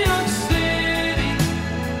New York City,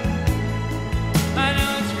 I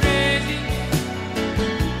know it's crazy,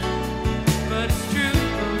 but it's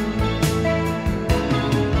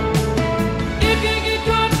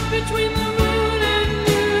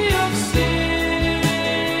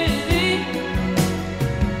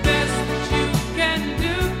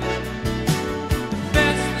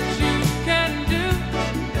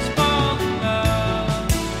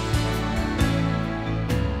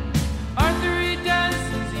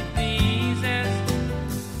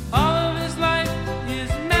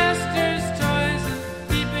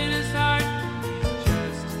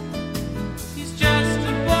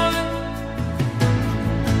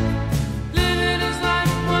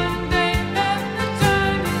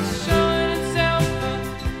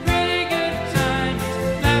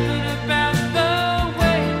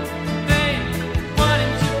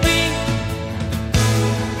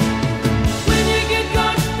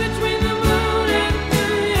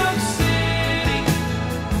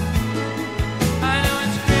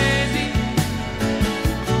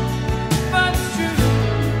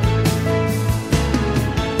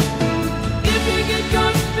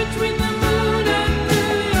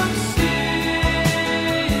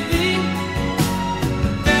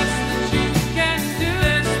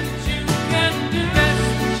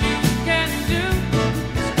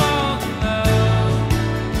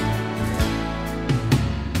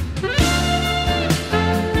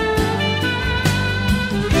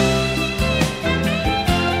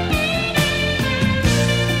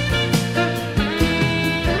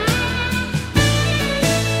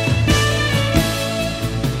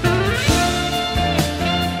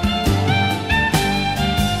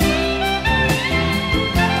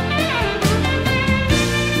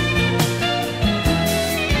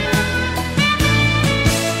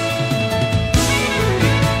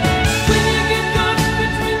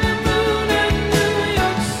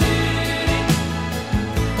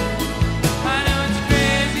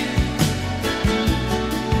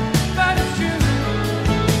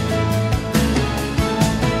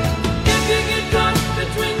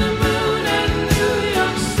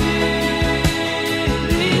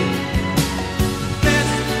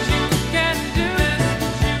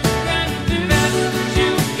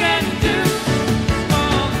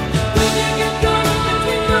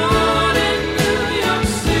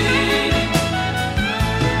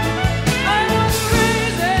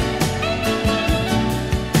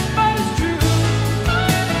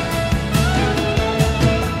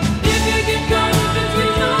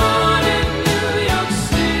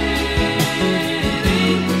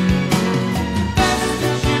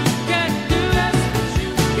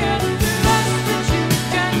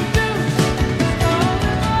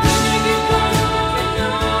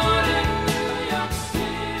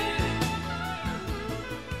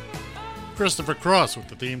Christopher Cross with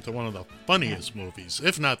the theme to one of the funniest movies,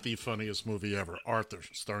 if not the funniest movie ever, Arthur,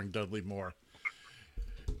 starring Dudley Moore.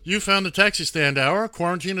 You found the Taxi Stand Hour,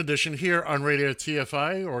 Quarantine Edition, here on Radio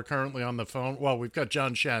TFI, or currently on the phone. Well, we've got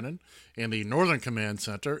John Shannon in the Northern Command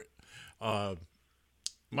Center.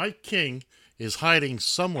 Mike King is hiding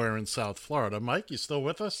somewhere in South Florida. Mike, you still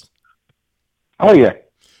with us? Oh, yeah.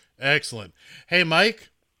 Excellent. Hey, Mike,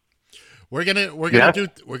 we're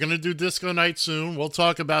gonna do Disco Night soon. We'll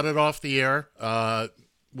talk about it off the air.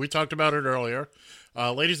 We talked about it earlier.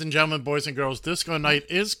 Ladies and gentlemen, boys and girls, Disco Night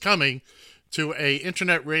is coming to a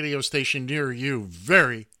internet radio station near you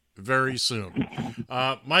very, very soon.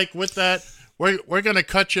 Mike, with that, we're gonna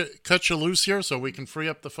cut you loose here so we can free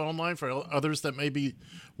up the phone line for others that may be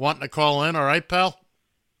wanting to call in. All right, pal?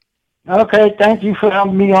 Okay, thank you for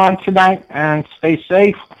having me on tonight, and stay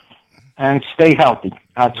safe and stay healthy.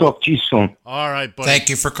 I'll talk to you soon. All right, buddy. Thank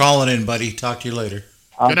you for calling in, buddy. Talk to you later.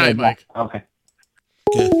 Good night, Mike. Okay.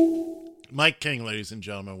 Good. Mike King, ladies and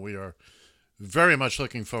gentlemen, we are very much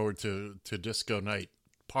looking forward to Disco Night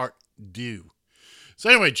Part 2. So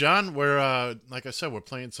anyway, John, we're like I said, we're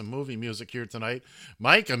playing some movie music here tonight.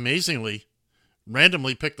 Mike, amazingly,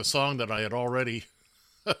 randomly picked a song that I had already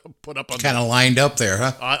put up on. Kind of lined up there,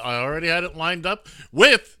 huh? I already had it lined up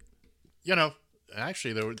with,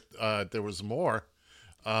 actually there was more.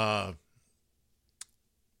 There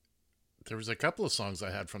was a couple of songs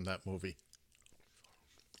I had from that movie,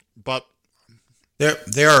 but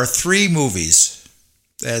there are 3 movies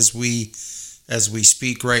as we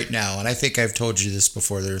speak right now, and I think I've told you this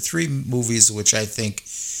before. There are 3 movies which I think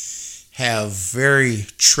have very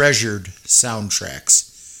treasured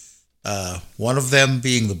soundtracks. One of them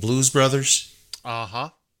being the Blues Brothers.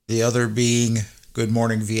 Uh-huh. The other being Good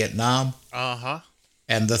Morning Vietnam. Uh-huh.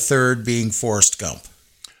 And the third being Forrest Gump.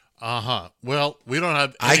 Uh-huh. Well, we don't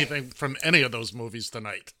have anything from any of those movies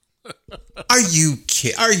tonight. Are you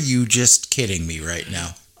just kidding me right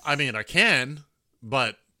now? I mean, I can,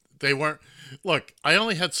 but they weren't. Look, I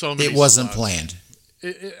only had so many. It wasn't slots.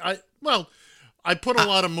 planned. I put a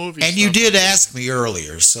lot of movies. And you did ask me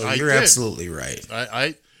earlier, so you're did. absolutely right.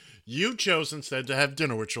 You chose instead to have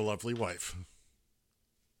dinner with your lovely wife.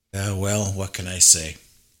 Well, what can I say?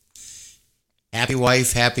 Happy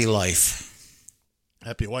wife, happy life.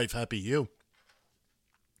 Happy wife, happy you.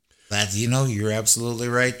 That, you're absolutely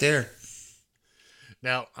right there.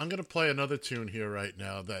 Now, I'm going to play another tune here right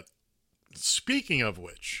now that, speaking of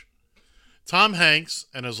which, Tom Hanks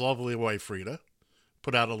and his lovely wife, Rita,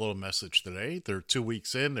 put out a little message today. They're 2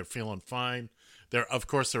 weeks in. They're feeling fine. They're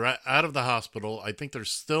out of the hospital. I think they're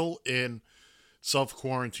still in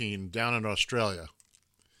self-quarantine down in Australia.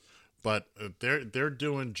 But they're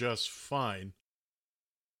doing just fine.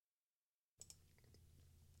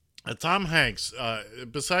 Tom Hanks,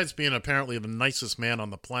 besides being apparently the nicest man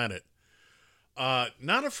on the planet,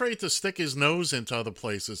 not afraid to stick his nose into other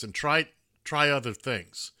places and try other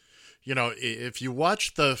things. If you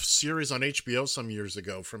watch the series on HBO some years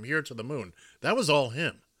ago, From Here to the Moon, that was all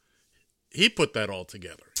him. He put that all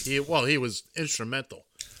together. He was instrumental.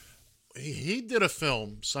 He did a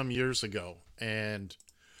film some years ago, and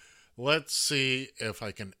let's see if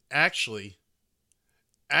I can actually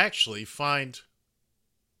find.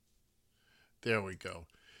 There we go.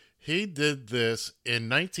 He did this in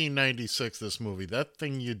 1996, this movie, That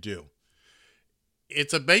Thing You Do.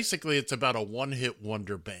 It's about a one-hit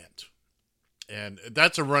wonder band. And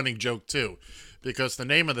that's a running joke, too, because the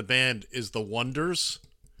name of the band is The Wonders.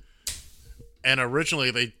 And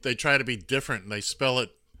originally, they try to be different, and they spell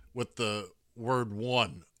it with the word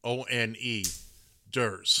one, O-N-E,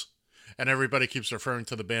 Durs. And everybody keeps referring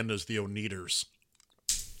to the band as the Oneaters.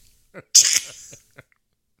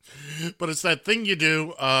 But it's That Thing You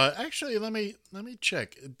Do. Actually, let me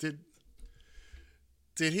check. Did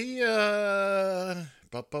he? Yeah.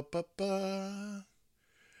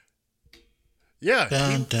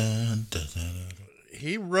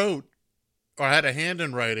 He wrote or had a hand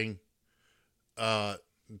in writing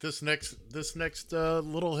this next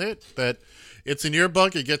little hit. That it's in your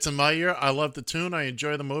book. It gets in my ear. I love the tune. I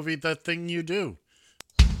enjoy the movie. That Thing You Do.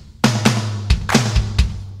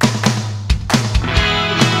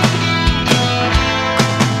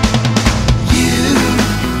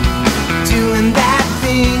 Doing that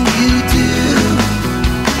thing you do,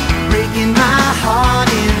 breaking my heart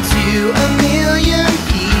into a million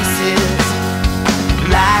pieces,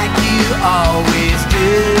 like you always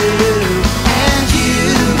do. And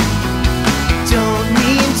you don't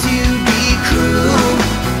mean to be cruel,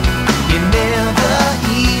 you never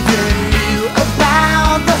even knew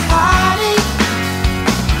about the heartache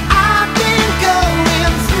I've been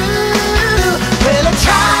going through. Well,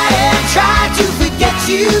 I try to forget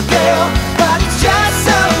you, girl, but it's just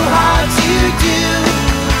so hard to do.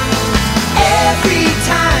 Every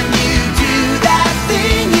time you do that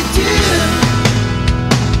thing you do,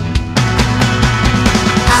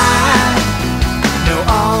 I know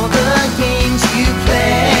all the games you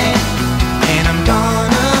play, and I'm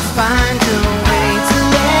gonna find a way to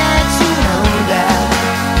let you know that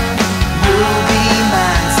you'll be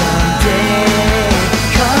mine someday.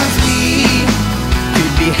 'Cause we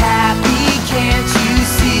could be happy, can't you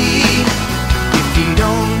see? If you'd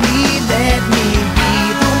only let me be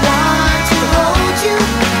the one to hold you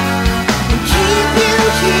and keep you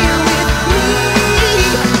here with me.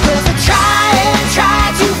 'Cause I try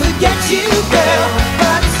to forget you, girl,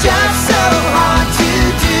 but it's just so hard to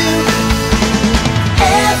do.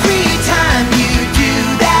 Every time you do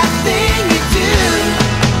that thing you do,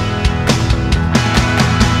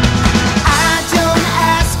 I don't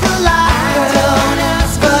ask a lot,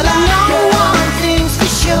 but I know one thing's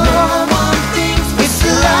for sure. It's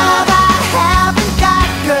the love I haven't got,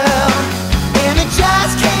 girl, and I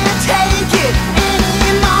just can't take it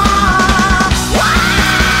anymore.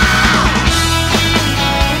 Wow!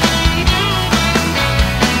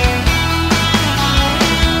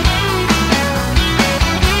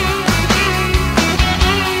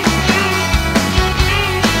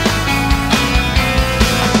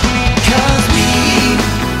 'Cause we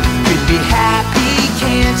could be happy,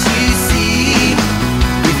 can't you see?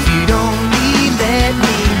 If you'd only let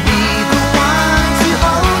me be the one to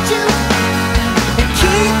hold you and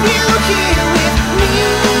keep you here with me.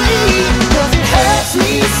 'Cause it hurts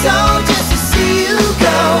me so just to see you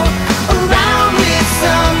go around with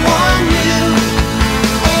someone new.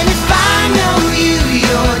 And if I know you,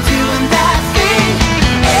 you're doing that thing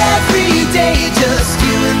every day, just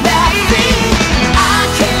doing that thing. I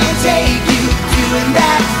can't take you doing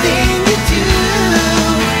that thing you do.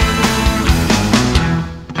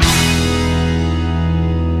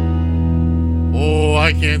 Oh,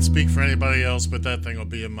 I can't speak for anybody else, but that thing will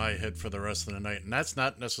be in my head for the rest of the night. And that's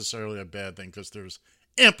not necessarily a bad thing, because there's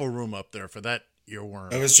ample room up there for that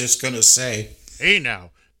earworm. I was just going to say. Hey,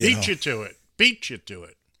 now. You Beat know. you to it. Beat you to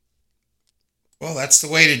it. Well, that's the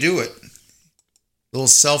way to do it. A little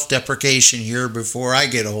self-deprecation here before I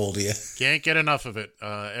get a hold of you. Can't get enough of it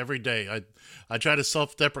every day. I try to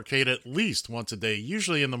self-deprecate at least once a day,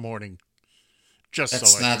 usually in the morning.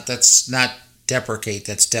 That's not deprecate,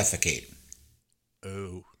 that's defecate.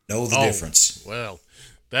 Oh. Know the difference. Well,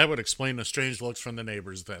 that would explain the strange looks from the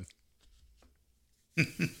neighbors then.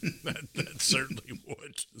 that certainly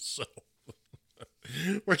would. So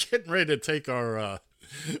we're getting ready to take our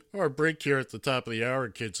break here at the top of the hour,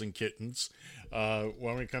 kids and kittens.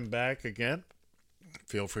 When we come back again,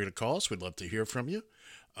 feel free to call us. We'd love to hear from you.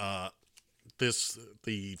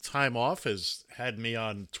 The time off has had me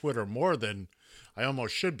on Twitter more than I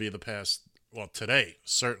almost should be today,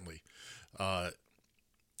 certainly.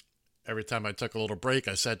 Every time I took a little break,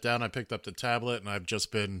 I sat down, I picked up the tablet, and I've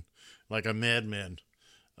just been like a madman.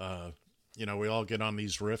 We all get on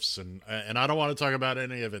these riffs, and I don't want to talk about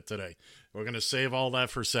any of it today. We're going to save all that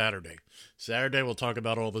for Saturday. Saturday, we'll talk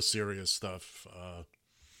about all the serious stuff.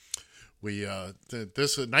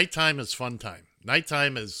 This nighttime is fun time.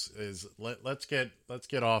 Nighttime is let's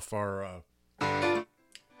get off our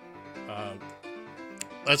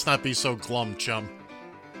let's not be so glum, chum.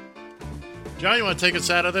 John, you want to take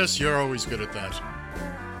us out of this? You're always good at that.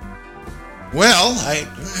 Well, I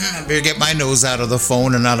better get my nose out of the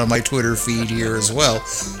phone and out of my Twitter feed here as well.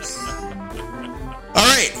 All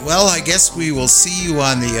right, well, I guess we will see you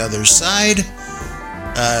on the other side.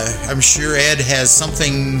 I'm sure Ed has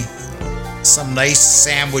some nice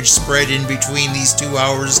sandwich spread in between these 2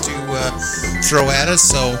 hours to throw at us,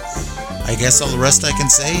 so I guess all the rest I can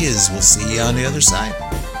say is we'll see you on the other side.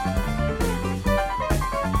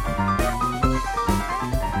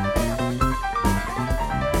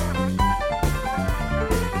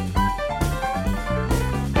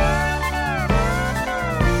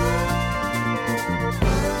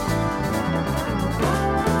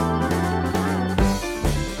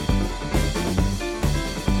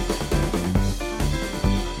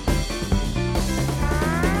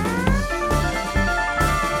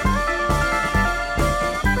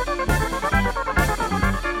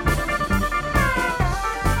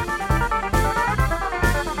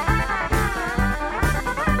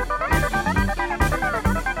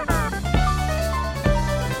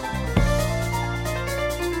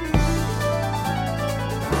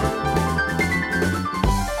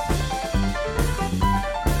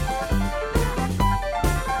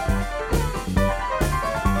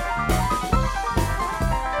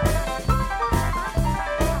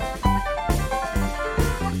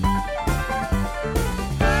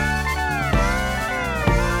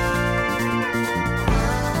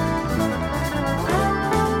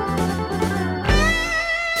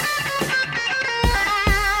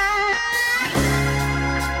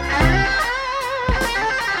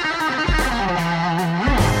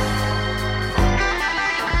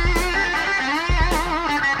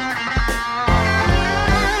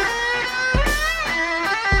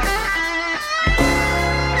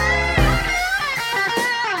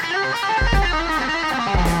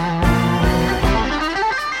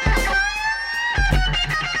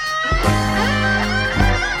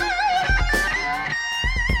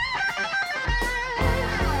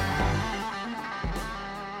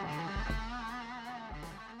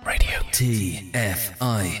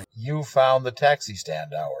 You found the Taxi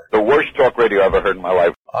Stand Hour. The worst talk radio I've ever heard in my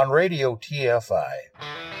life. On Radio TFI.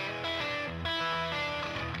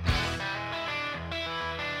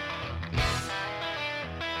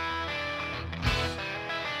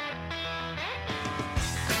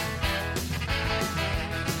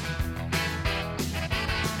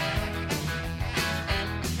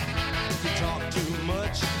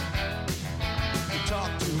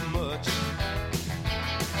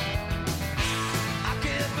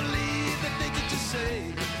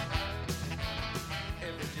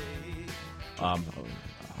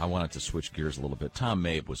 I wanted to switch gears a little bit. Tom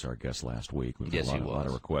Mabe was our guest last week. We got a lot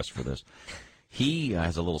of requests for this. He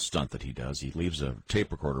has a little stunt that he does. He leaves a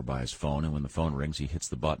tape recorder by his phone, and when the phone rings, he hits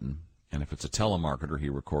the button. And if it's a telemarketer, he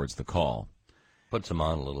records the call. Puts him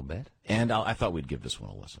on a little bit. And I thought we'd give this one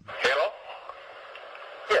a listen. Hello?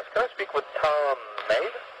 Yes, can I speak with Tom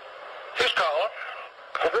Mabe? Who's calling?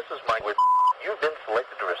 Well, this is Mike with You've been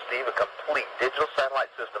selected to receive a complete digital satellite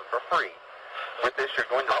system for free. With this, you're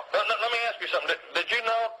going to... Let me ask you something. Did you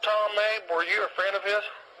know Tom Mabe? Were you a friend of his?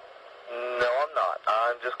 No, I'm not.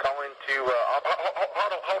 I'm just calling to...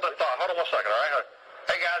 hold that thought. Hold on 1 second, all right?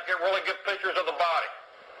 Hey, guys, get really good pictures of the body.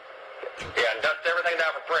 Yeah, and dust everything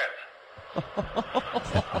down for prints.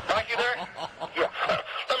 Mike, you there? Yeah.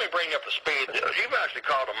 Let me bring you up to speed. You've actually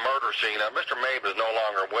called a murder scene. Mr. Mabe is no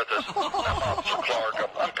longer with us. I'm Officer Clark.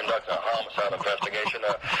 I'm conducting a homicide investigation.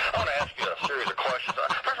 I want to ask you a series of questions.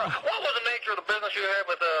 First of all, what was the nature of the business you had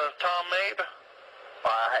with Tom Mabe?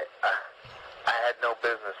 I had no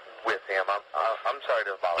business with him. I'm sorry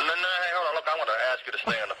to bother. No, hey, hold on. Look, I want to ask you to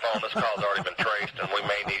stay on the phone. This call's already been traced, and we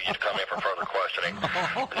may need you to come in for further questioning.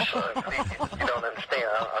 You don't understand.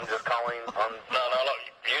 I'm just calling on... No, look,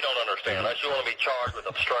 you don't understand. Unless you want to be charged with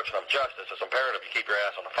obstruction of justice, it's imperative you keep your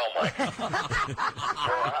ass on the phone, Mike.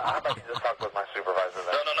 Well, how about you just talk with my supervisor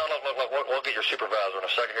then? No, look, we'll get your supervisor in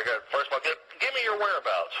a second here. First of all, give me your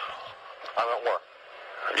whereabouts. I'm at work.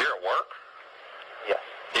 You're at work? Yes.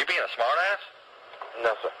 You being a smartass?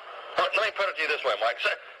 No, sir. Let me put it to you this way, Mike.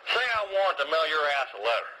 Say I wanted to mail your ass a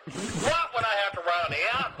letter. What would I have to write on the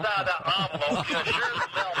outside of that envelope to assure the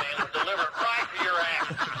mailman would deliver it right to your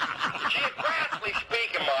ass? Geographically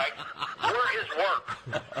speaking, Mike, where is work?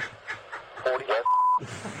 40 West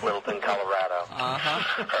Littleton, Colorado.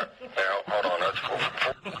 Now, hold on. That's cool.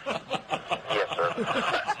 Yes, sir.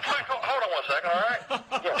 Mike, hold on 1 second, all right?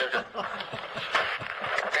 Yeah, sure.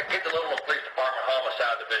 Get the Littleton Police Department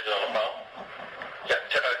Homicide Division on the phone. Yeah,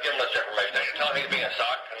 give him this information. Tell him he's being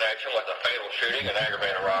sought in connection with a fatal shooting and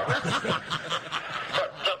aggravated robbery.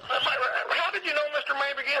 How did you know Mr.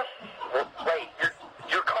 Mabe again? Wait,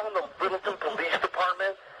 you're calling the Littleton Police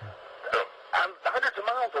Department? I'm hundreds of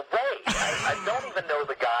miles away. I don't even know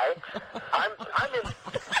the guy. I'm in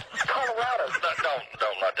Colorado.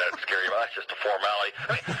 Don't let that scare you. That's just a formality.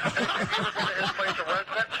 Have you ever been to his place of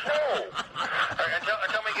residence? No. And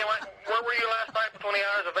tell me again, where were you last night between the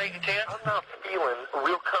hours of 8 and 10? I'm not feeling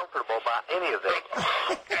real comfortable about any of this.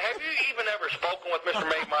 Have you even ever spoken with Mr.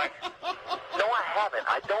 Mabe, Mike? No, I haven't.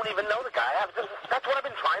 I don't even know the guy. That's what I've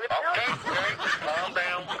been trying to do. Okay. Calm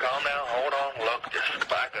down. Hold on. Look, just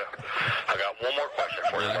back up. I got one more question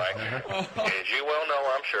for you, Mike. As you well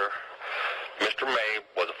know, I'm sure, Mr. Mabe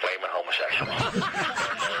was a flaming homosexual.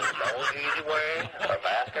 There's no easy way of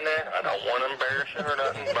asking that. I don't want to embarrass you or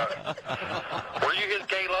nothing, but were you his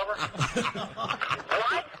gay lover?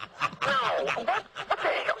 What? No. What the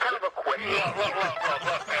hell kind of a question? Look.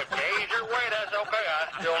 If gay's your way, that's okay. I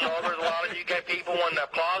still know there's a lot of you gay people in the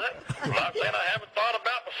closet. I'm not saying I haven't thought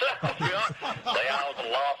about myself, you know. Say I was in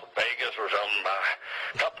Las Vegas or something, a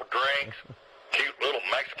couple drinks. Cute little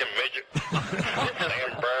Mexican midget.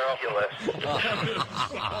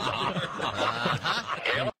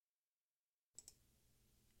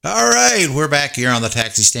 All right, we're back here on the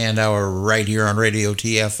Taxi Stand Hour right here on Radio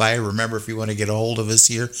TFI. Remember, if you want to get a hold of us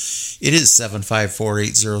here, it is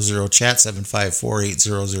 754-800-CHAT,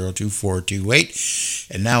 754-800-2428.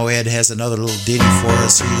 And now Ed has another little ditty for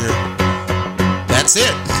us here. That's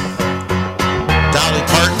it. Dolly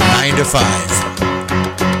Parton, 9 to 5.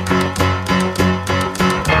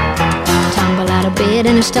 Out of bed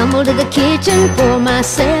and I stumble to the kitchen, pour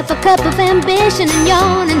myself a cup of ambition and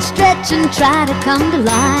yawn and stretch and try to come to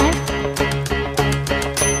life.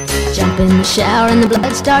 Jump in the shower and the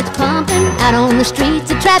blood starts pumping. Out on the streets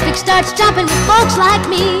the traffic starts jumping with folks like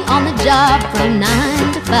me on the job from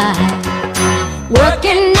 9 to 5.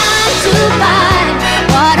 Working 9 to 5,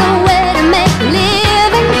 what a way to make a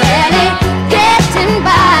living. Barely getting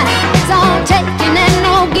by, it's all taking and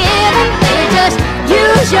no giving. They just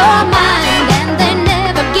use your mind. They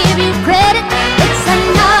never give you credit. It's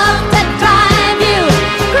enough to drive you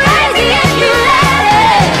crazy if you let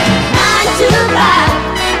it.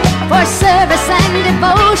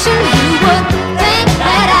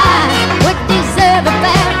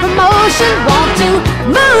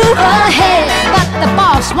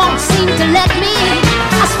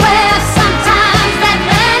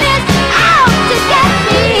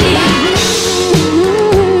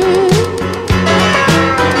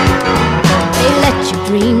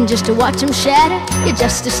 watch him shatter. You're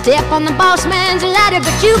just a step on the boss man's ladder,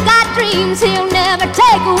 but you got dreams he'll never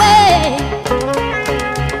take away.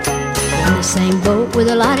 In the same boat with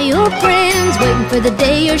a lot of your friends, waiting for the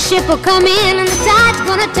day your ship will come in and the tide's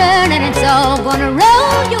gonna turn and it's all gonna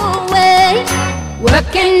roll your way.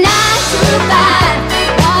 Working 9 to 5,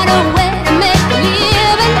 what a way to make a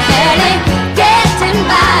living, barely getting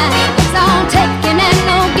by. It's all taking and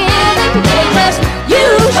no giving. They just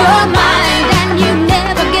use your mind and you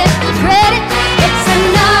never get the credit. It's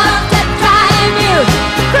enough to drive you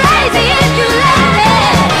crazy if you let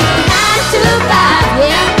it. 9 to 5,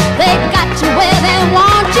 yeah, they got you where they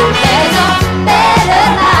want you. There's a better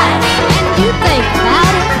life, and you think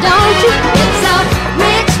about it, don't you? It's a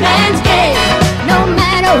rich man's game, no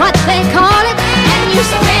matter what they call it, and you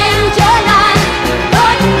spend your life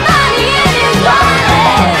putting money in his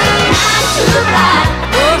wallet. 9 to 5,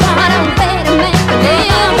 what a way to make a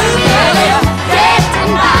living, barely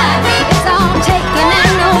getting by. It's all taking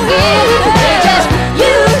and no giving. They just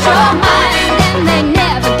use your mind and they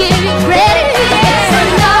never give you credit. It's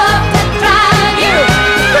enough to drive you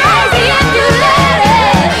crazy if you let it.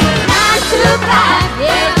 9 to 5,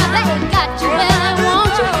 yeah, they got you where they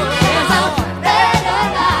want you. There's a better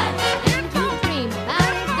life, and you dream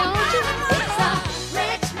about it, don't you? It's a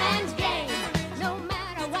rich man's game, no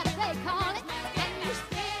matter what they call it, and you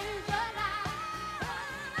spend your life.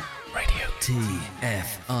 Radio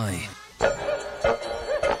TFI.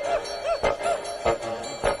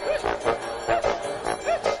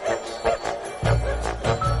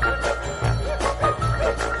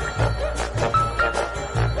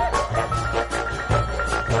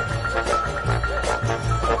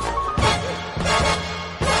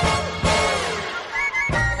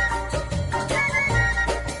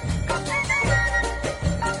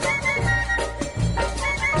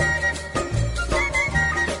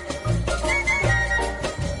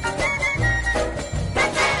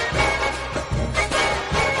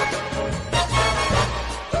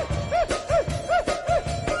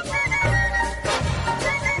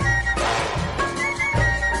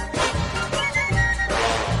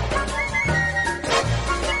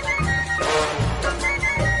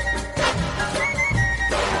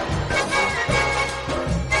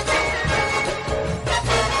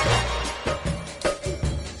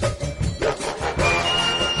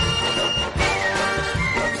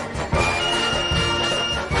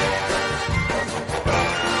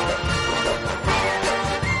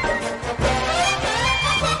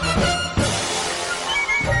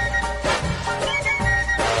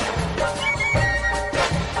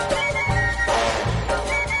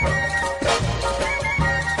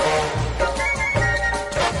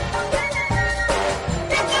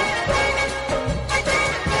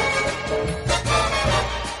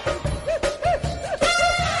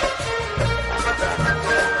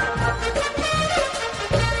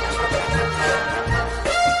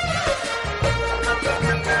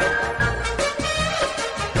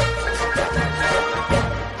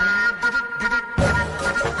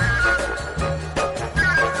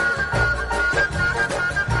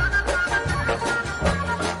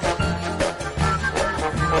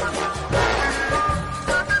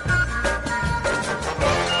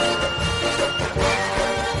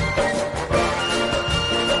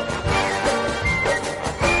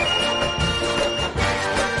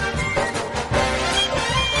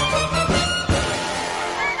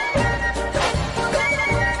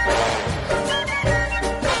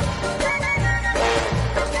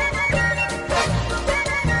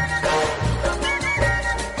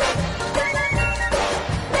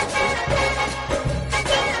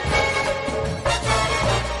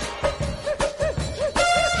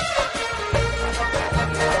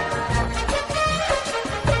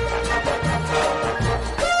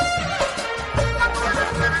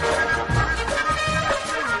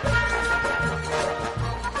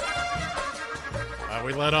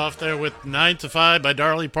 We let off there with 9 to 5 by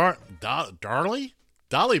Dolly Parton.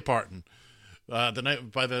 Dolly Parton.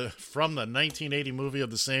 From the 1980 movie of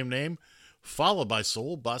the same name, followed by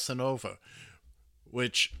Soul Bossa Nova,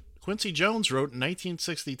 which Quincy Jones wrote in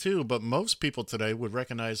 1962, but most people today would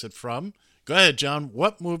recognize it from. Go ahead, John.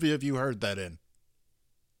 What movie have you heard that in?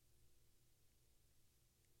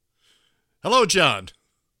 Hello, John.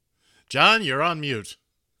 John, you're on mute.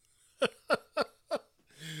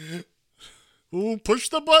 Ooh, push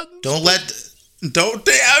the button. Hurry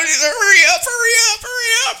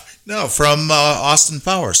up. No, from Austin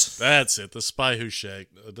Powers. That's it. The Spy Who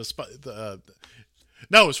Shagged.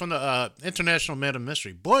 No, it's from the International Man of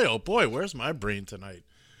Mystery. Boy, oh boy, where's my brain tonight?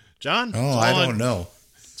 John? Oh, I don't know.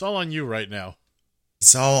 It's all on you right now.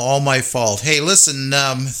 It's all my fault. Hey, listen,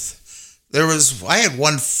 I had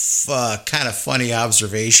one kind of funny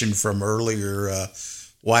observation from earlier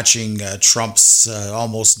watching Trump's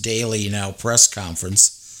almost daily now press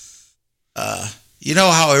conference. You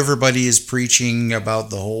know how everybody is preaching about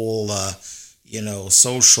the whole,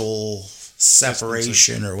 social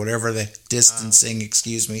separation or whatever, the distancing,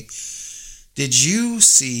 excuse me. Did you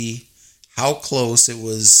see how close it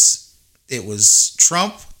was? It was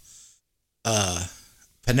Trump,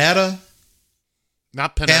 Panetta.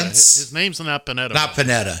 Not Panetta. Pence. His name's not Panetta. Not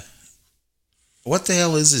Panetta. What the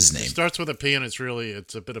hell is his name? It starts with a P, and it's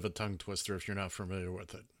a bit of a tongue twister if you're not familiar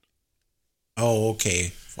with it. Oh,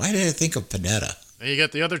 okay. Why did I think of Panetta? And you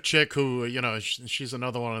got the other chick who, she's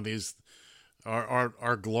another one of these,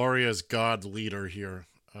 our glorious God leader here.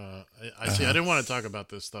 I didn't want to talk about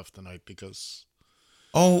this stuff tonight because...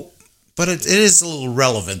 Oh, but it is a little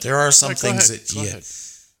relevant. There are some things that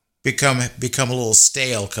become a little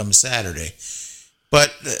stale come Saturday.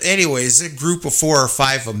 But anyways, a group of 4 or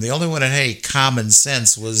 5 of them. The only one that had any common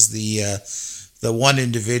sense was the one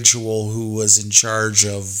individual who was in charge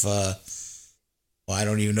of. I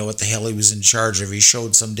don't even know what the hell he was in charge of. He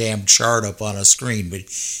showed some damn chart up on a screen, but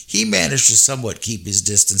he managed to somewhat keep his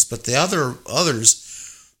distance. But the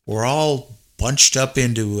others were all bunched up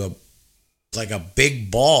into a big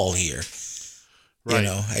ball here. Right.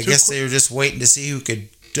 I guess they were just waiting to see who could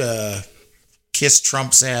kiss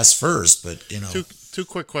Trump's ass first. But Two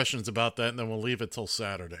quick questions about that, and then we'll leave it till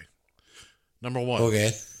Saturday. Number one,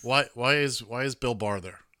 okay, why is Bill Barr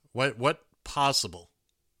there? What possible?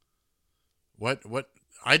 What?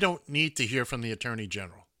 I don't need to hear from the Attorney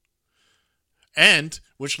General. And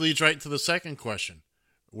which leads right to the second question: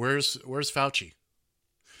 Where's Fauci?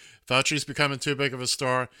 Fauci's becoming too big of a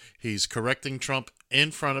star. He's correcting Trump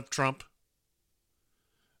in front of Trump,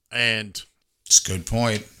 and it's a good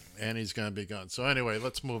point. And he's going to be gone. So anyway,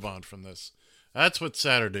 let's move on from this. That's what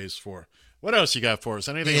Saturday's for. What else you got for us?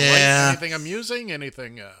 Anything light, anything amusing?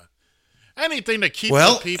 Anything to keep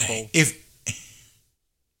the people?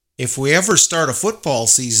 If we ever start a football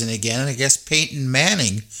season again, I guess Peyton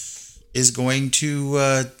Manning is going to.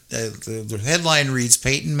 The headline reads: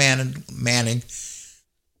 Peyton Manning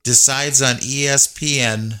decides on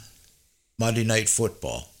ESPN Monday Night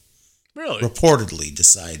Football. Really? Reportedly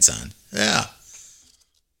decides on. Yeah.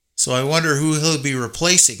 So I wonder who he'll be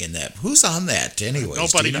replacing in that. Who's on that, anyways?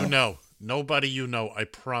 Nobody you know. Nobody you know, I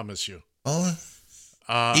promise you. Oh,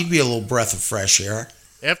 he'd be a little breath of fresh air.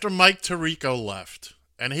 After Mike Tirico left,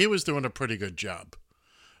 and he was doing a pretty good job,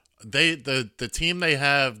 the team they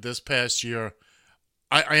have this past year,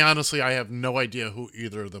 I honestly, I have no idea who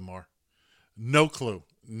either of them are. No clue.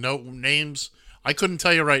 No names. I couldn't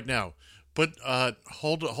tell you right now. But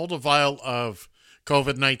hold a vial of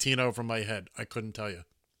COVID-19 over my head. I couldn't tell you.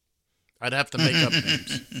 I'd have to make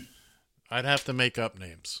up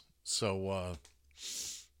names. So what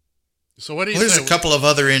do you There's say? a couple of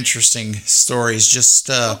other interesting stories. Just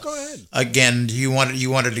go ahead. Again, you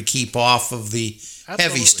wanted to keep off of the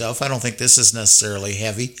heavy stuff. I don't think this is necessarily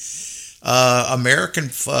heavy. American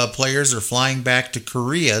players are flying back to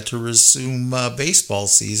Korea to resume baseball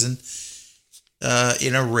season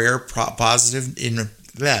in a rare positive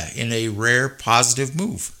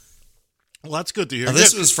move. Well, that's good to hear. Now,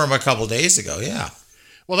 this was from a couple days ago, yeah.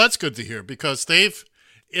 Well, that's good to hear because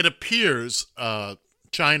it appears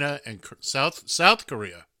China and South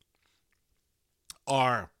Korea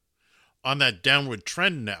are on that downward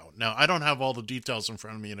trend now. Now, I don't have all the details in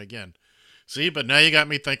front of me, and again, but now you got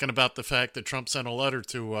me thinking about the fact that Trump sent a letter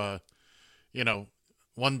to,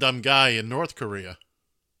 one dumb guy in North Korea.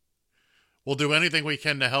 We'll do anything we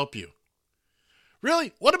can to help you.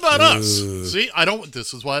 Really? What about us? See,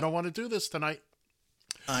 this is why I don't want to do this tonight.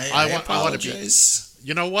 I apologize. I want to be,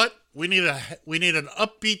 you know what? We need an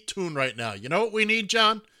upbeat tune right now. You know what we need,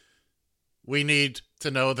 John? We need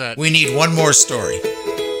to know that... We need one more story.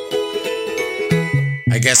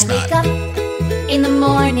 I guess not. Wake up in the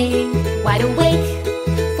morning, wide awake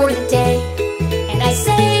for the day. And I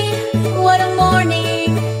say, what a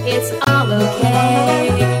morning, it's all okay.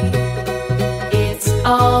 It's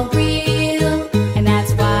all real, and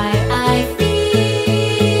that's why I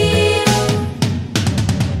feel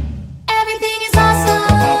everything is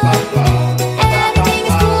awesome. Everything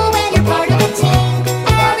is cool when you're part of a team.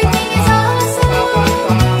 Everything is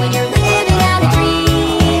awesome when you're living out a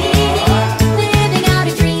dream. Living out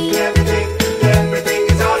a dream. Everything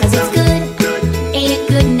is awesome. 'Cause it's good, ain't it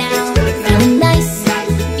good now?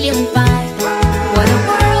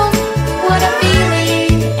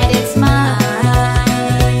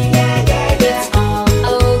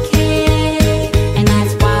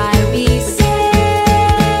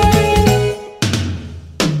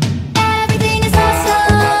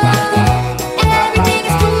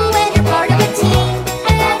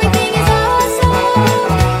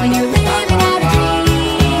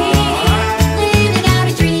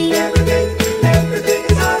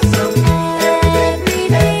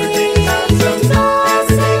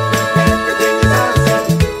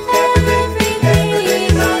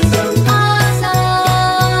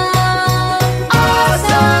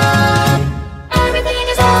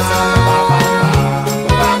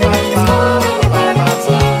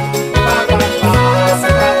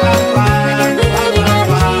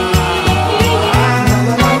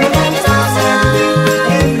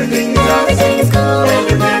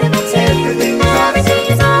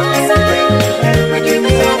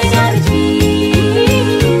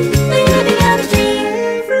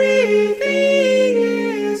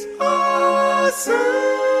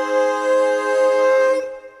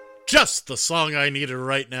 Just the song I needed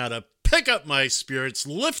right now to pick up my spirits,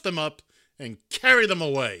 lift them up, and carry them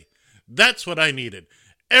away. That's what I needed.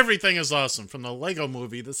 Everything is awesome from the Lego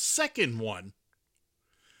Movie, the second one.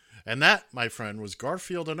 And that, my friend, was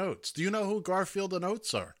Garfield and Oates. Do you know who Garfield and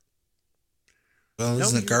Oates are? Well,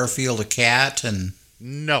 isn't Garfield a cat? And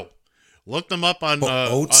no. Look them up on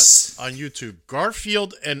Oates? On YouTube.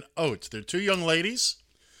 Garfield and Oates. They're two young ladies.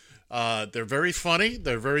 They're very funny.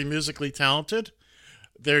 They're very musically talented.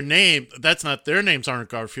 Their names aren't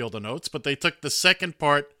Garfield and Oates, but they took the second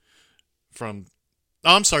part from,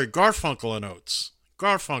 Garfunkel and Oates.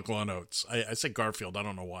 Garfunkel and Oates. I said Garfield, I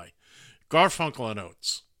don't know why. Garfunkel and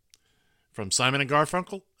Oates. From Simon and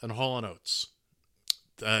Garfunkel and Hall and Oates.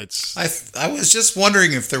 I was just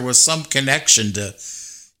wondering if there was some connection to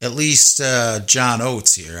at least John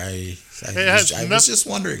Oates here. I was just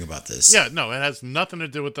wondering about this. Yeah, no, it has nothing to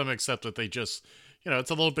do with them except that they just,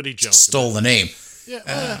 it's a little bitty joke. Stole the name.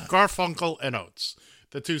 Yeah, Garfunkel and Oates,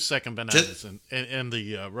 the two second bananas in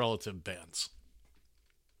the relative bands.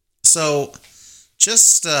 So, I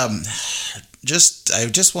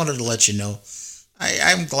just wanted to let you know,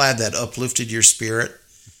 I'm glad that uplifted your spirit.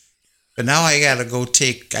 But now I gotta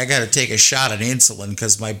take a shot of insulin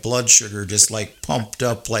because my blood sugar just pumped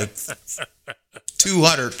up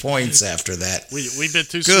 200 points after that. We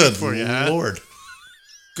bit too sweet for you, huh?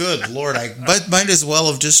 Good Lord. I might as well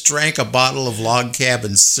have just drank a bottle of log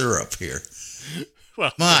cabin syrup here.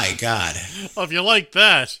 Well, my God. Well, if you like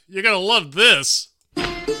that, you're gonna love this.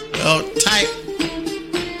 Oh, tight.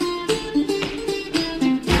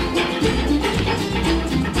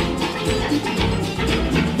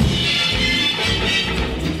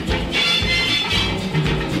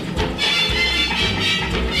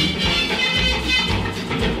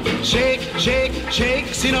 Shake, shake, shake,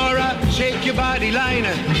 Sinora, shake your body line.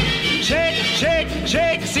 Shake, shake,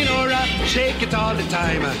 shake, Sinora, shake it all the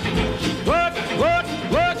time. Work, work,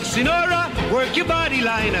 work, Sinora, work your body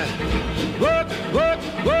line. Work, work,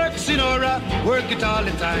 work, Sinora, work it all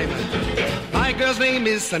the time. My girl's name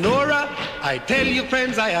is Sonora. I tell you,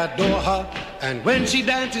 friends, I adore her. And when she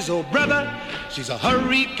dances, oh brother, she's a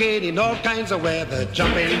hurricane in all kinds of weather.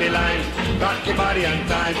 Jump in the line, rock your body and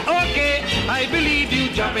time. Okay, I believe you,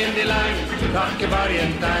 jump in the line, rock your body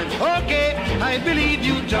and time. Okay, I believe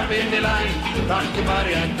you, jump in the line, rock your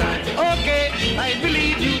body and time. Okay, I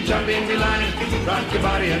believe you, jump in the line, rock your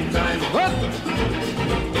body and time. Whoop.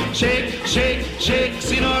 Shake, shake, shake,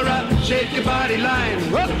 Sinora, shake your body line.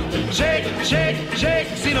 Whoop. Shake, shake, shake,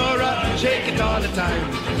 Sinora, shake it all the time.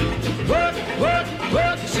 Work, work,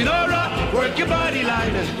 work, Sinora, work your body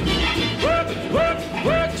line. Work, work,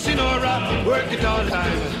 work, Sinora, work it all the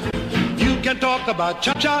time. You can talk about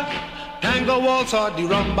cha-cha, tango, waltz, or the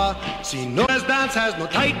rumba. Sinora's dance has no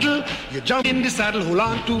title. You jump in the saddle, hold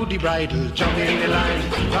on to the bridle. Jump in the line,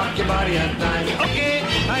 rock your body and time. Okay,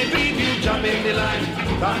 I believe you, jump in the line,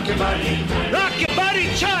 rock your body,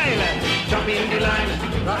 child. Jump in the line,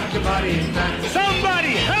 rock your body in time. Somebody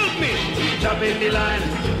help me. Jump in the line,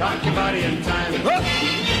 rock your body in time. Whoop.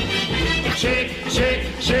 Shake, shake,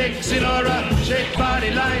 shake, Sinora, shake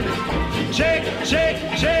body line. Shake, shake,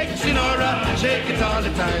 shake, Sinora, shake it all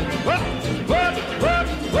the time. Work, work, work,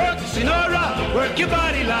 work, Sinora, work your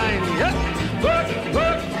body line. Yes. Work,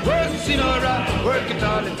 work, work, Sinora, work it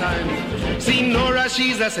all the time. Sinora,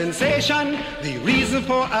 she's a sensation, the reason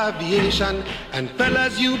for aviation. And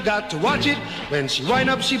fellas, you got to watch it. When she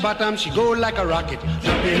wind up, she bottom, she go like a rocket.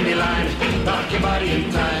 Jump in the line, rock your body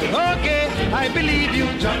in time. Okay, I believe you,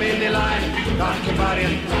 jump in the line, rock your body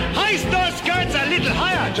in time. High star skirts a little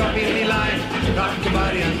higher, jump in the line, rock your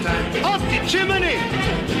body in time. Up the chimney,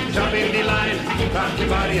 jump in the line, rock your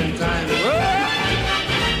body in time. Whoa.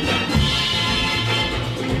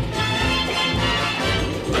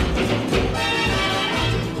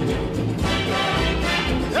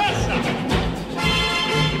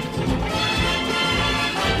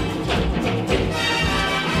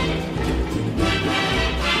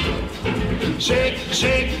 Shake,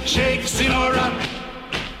 shake, shake, Sinora.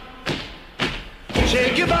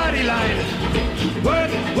 Shake your body line.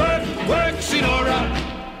 Work, work, work, Sinora.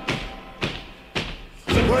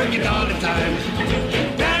 Work it all the time.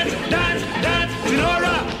 Dance, dance, dance,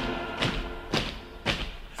 Sinora.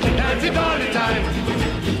 Dance it all the time.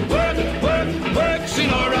 Work, work, work,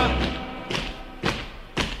 Sinora.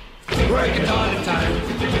 Work it all the time.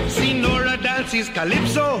 Sinora dances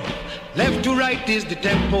calypso. Left to right is the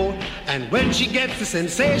tempo, and when she gets the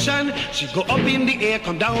sensation, she go up in the air,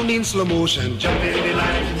 come down in slow motion. Jump in the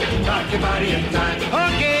line, rock your body in time.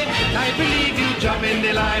 Okay, I believe you, jump in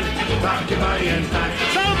the line, rock your body in time.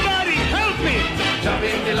 Somebody help me! Jump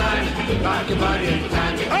in the line, rock your body in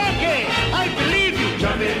time. Okay, I believe you,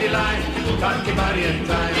 jump in the line. rock your body in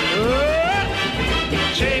time.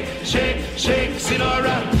 Shake, shake, shake,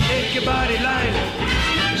 Sinora, shake your body line.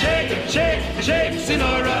 Shake, shake, shake,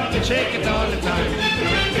 Sinora, shake it all the time.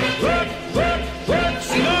 Work, work, work,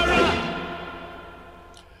 Sinora.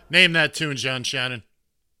 Name that tune, John Shannon.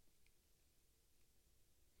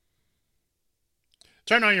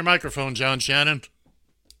 Turn on your microphone, John Shannon.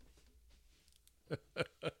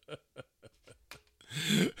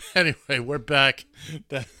 Anyway, we're back.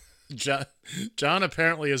 John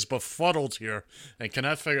apparently is befuddled here and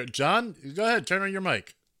cannot figure. John, go ahead, turn on your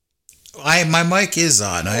mic. My mic is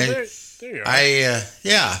on. There you are.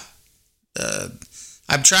 Yeah.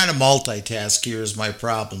 I'm trying to multitask here is my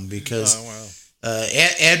problem because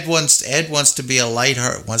Ed wants to be a light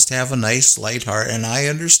heart, wants to have a nice light heart, and I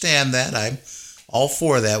understand that. I'm all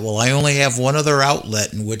for that. Well, I only have one other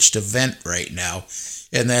outlet in which to vent right now,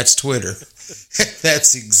 and that's Twitter.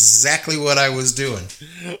 That's exactly what I was doing.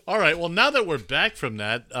 All right. Well, now that we're back from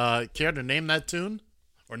that, care to name that tune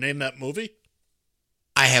or name that movie?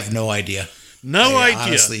 I have no idea. No idea.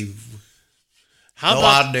 Honestly, how no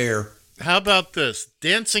about, odd there. How about this?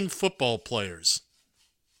 Dancing football players.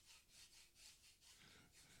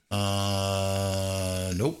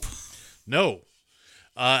 Nope. No.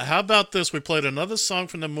 How about this? We played another song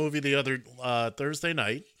from the movie the other Thursday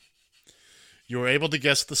night. You were able to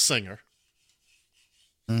guess the singer.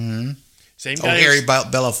 Mm-hmm. Same guy. Harry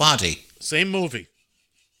Belafonte. Same movie.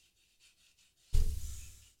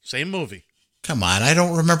 Same movie. Come on, I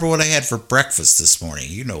don't remember what I had for breakfast this morning.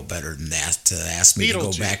 You know better than that to ask me to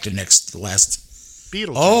go back to last.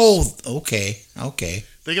 Beetlejuice. Oh, okay.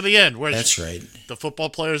 Think of the end. Where that's right. The football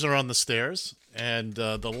players are on the stairs, and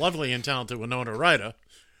the lovely and talented Winona Ryder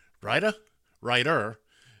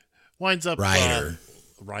winds up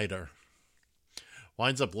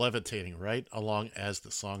winds up levitating right along as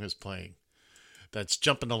the song is playing. That's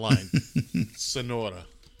jumping the line. Sonora.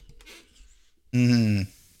 Mm-hmm.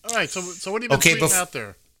 All right, so what have you been tweeting out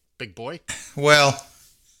there, big boy? Well,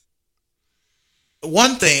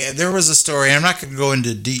 one thing, there was a story, I'm not going to go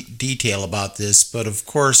into detail about this, but of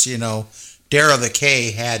course, Dara the K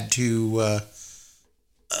had to,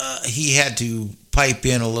 he had to pipe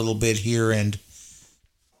in a little bit here and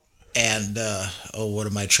what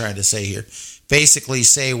am I trying to say here? Basically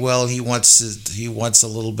say, well, he wants a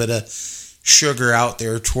little bit of sugar out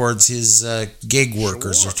there towards his gig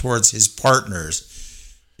workers or towards his partners.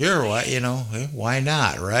 You're what, why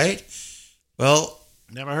not, right? Well,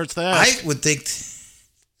 never hurts to ask. I would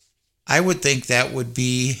think that would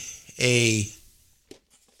be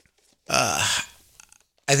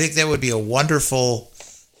I think that would be a wonderful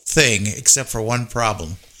thing, except for one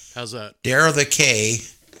problem. How's that? Dara the K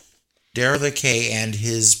and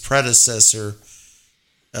his predecessor,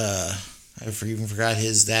 I even forgot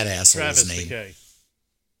that asshole's name. Travis the K.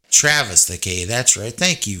 Travis the K, that's right.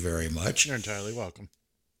 Thank you very much. You're entirely welcome.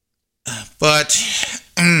 But,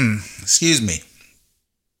 excuse me,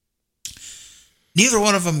 neither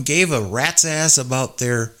one of them gave a rat's ass about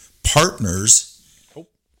their partners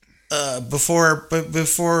before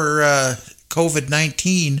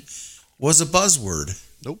COVID-19 was a buzzword.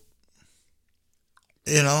 Nope.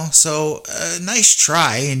 So nice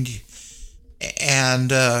try,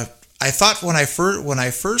 and I thought when I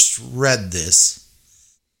first read this,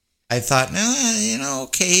 I thought,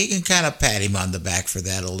 okay, he can kind of pat him on the back for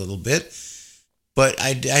that a little bit. But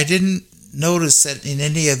I didn't notice that in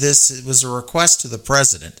any of this it was a request to the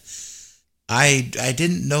president. I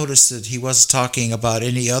didn't notice that he was talking about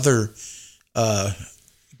any other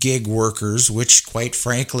gig workers, which, quite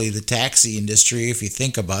frankly, the taxi industry, if you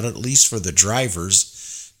think about it, at least for the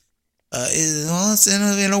drivers, it's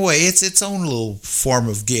in a way, it's its own little form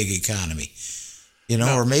of gig economy.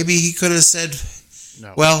 Or maybe he could have said...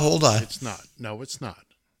 No. Well, hold on. It's not. No, it's not.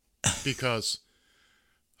 Because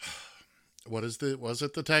what is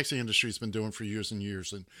it the taxi industry's been doing for years and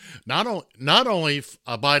years, and not only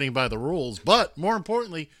abiding by the rules, but more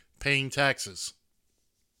importantly, paying taxes.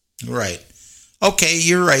 Right. Okay,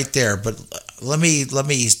 you're right there, but let me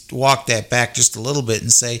walk that back just a little bit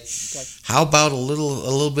and say, how about a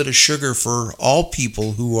little bit of sugar for all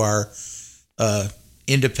people who are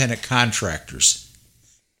independent contractors,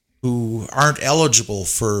 who aren't eligible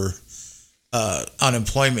for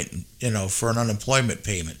unemployment, for an unemployment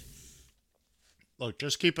payment. Look,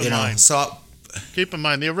 just keep in mind. Keep in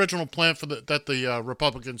mind the original plan that the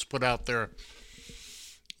Republicans put out there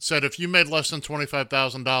said if you made less than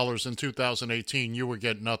 $25,000 in 2018, you would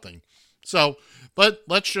get nothing. So, but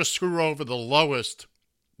let's just screw over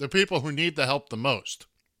the people who need the help the most,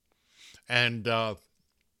 and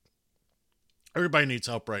everybody needs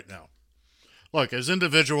help right now. Look, as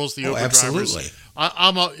individuals, the Uber absolutely.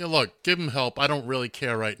 drivers, look, give them help. I don't really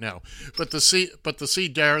care right now. But to see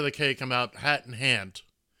Dara the K come out hat in hand,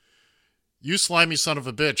 you slimy son of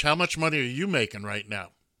a bitch, how much money are you making right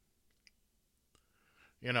now?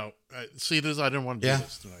 You know, see this, I didn't want to do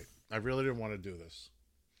this tonight. I really didn't want to do this.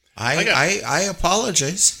 I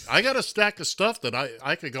apologize. I got a stack of stuff that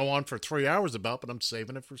I could go on for 3 hours about, but I'm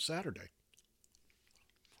saving it for Saturday.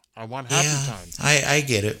 I want happy time. I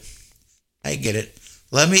get it. I get it.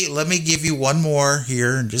 Let me give you one more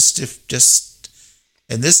here, and just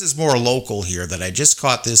and this is more local here that I just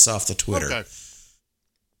caught this off the Twitter. Okay.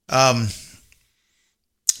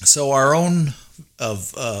 So our own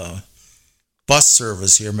bus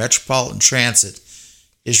service here, Metropolitan Transit,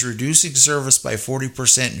 is reducing service by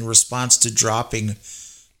 40% in response to dropping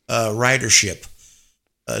ridership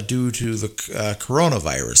due to the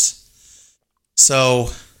coronavirus. So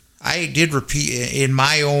I did repeat in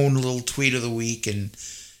my own little tweet of the week, and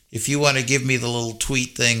if you want to give me the little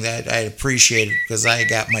tweet thing, that I'd appreciate it, because I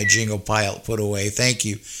got my jingle pile put away. Thank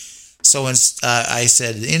you. So I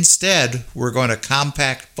said, instead, we're going to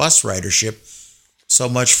compact bus ridership. So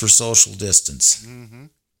much for social distance. Mm-hmm.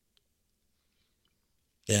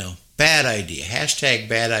 Yeah, bad idea. Hashtag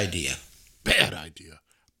bad idea. Bad idea.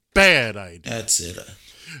 Bad idea. That's it.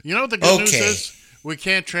 You know what the good news is? We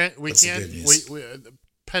can't.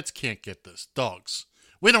 Pets can't get this. Dogs.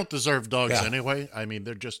 We don't deserve dogs anyway. I mean,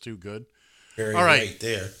 they're just too good. Very all right. right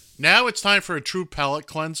there. Now it's time for a true palate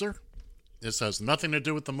cleanser. This has nothing to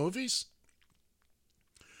do with the movies,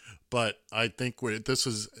 but I think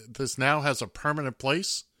this now has a permanent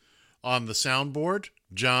place on the soundboard.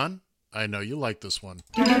 John, I know you like this one.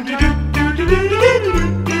 By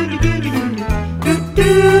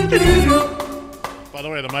the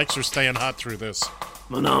way, the mics are staying hot through this.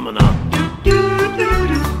 Phenomena.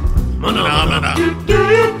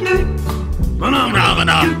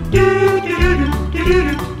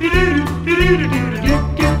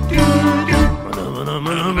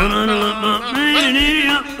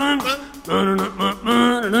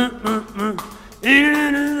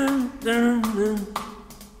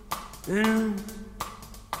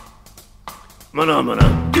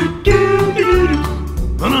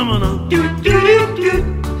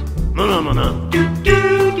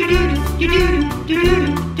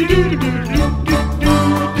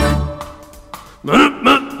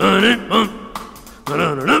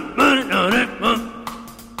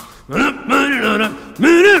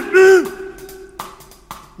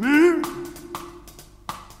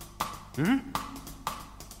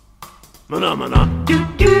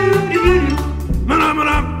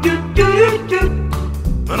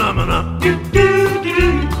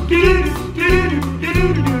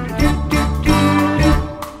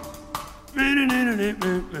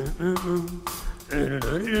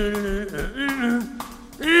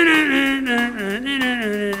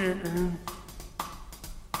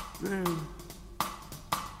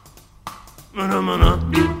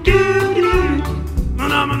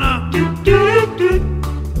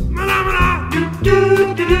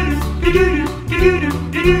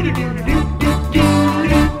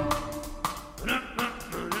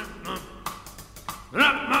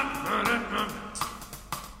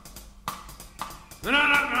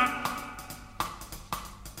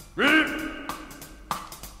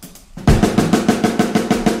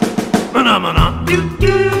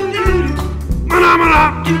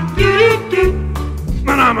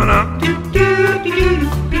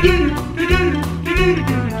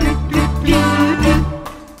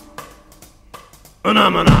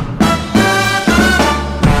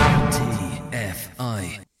 TFI.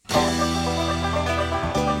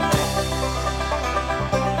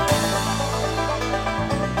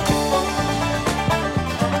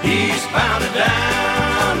 Eastbound and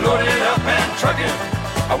down, loaded up and trucking.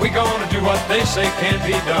 Are we gonna do what they say can't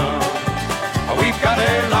be done? We've got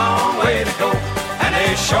a long way to go and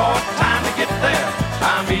a short time to get there.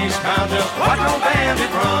 I'm eastbound, just watch no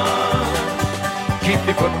bandit run. Keep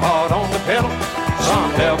your foot hard on the pedal,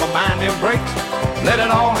 son, never mind them brakes. Let it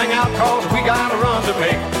all hang out, cause we got a run to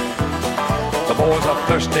make. The boys are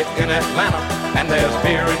thirsty in Atlanta, and there's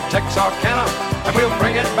beer in Texarkana, and we'll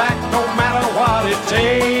bring it back no matter what it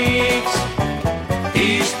takes.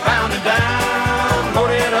 Eastbound and down,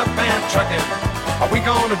 loaded up and trucking. Are we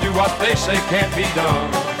gonna do what they say can't be done?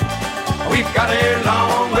 We've got a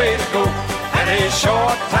long way to go and a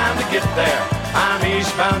short time to get there. I'm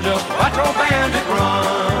eastbound, just watch old bandit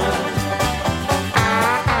run.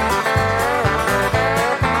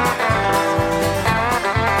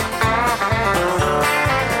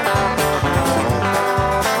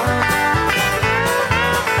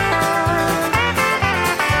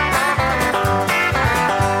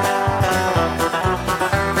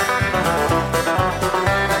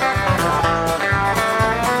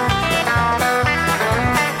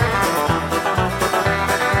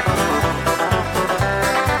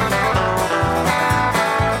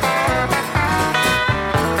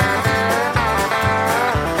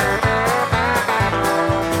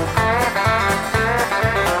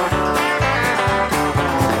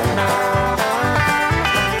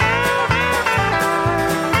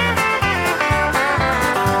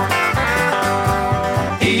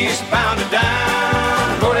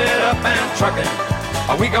 trucking.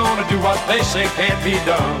 Are we gonna do what they say can't be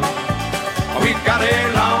done? We've got a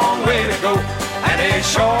long way to go and a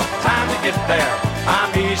short time to get there. I'm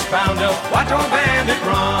eastbound up Watto Bandit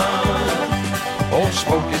Run. Old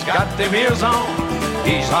Smokey's got them ears on.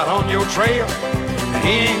 He's hot on your trail. And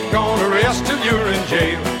he ain't gonna rest till you're in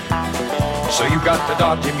jail. So you got to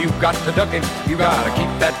dodge him, you got to duck him. You gotta keep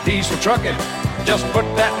that diesel trucking. Just put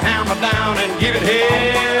that hammer down and give it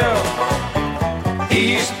hell.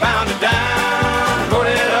 Eastbound and down,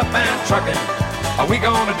 loaded up and trucking. Are we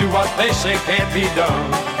gonna do what they say can't be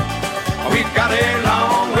done? We've got a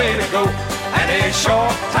long way to go and a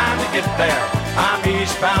short time to get there. I'm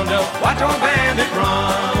eastbound up Watto Bandit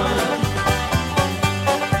Run.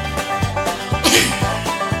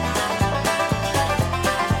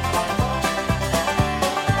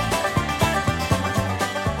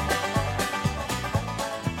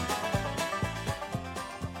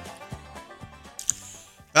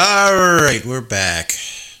 All right, we're back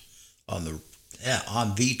on the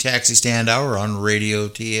Taxi Stand Hour on Radio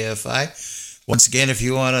TFI. Once again, if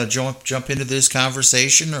you want to jump into this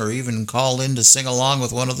conversation or even call in to sing along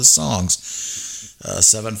with one of the songs,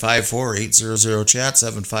 754-800-CHAT,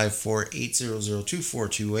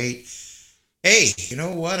 754-800-2428. Hey, you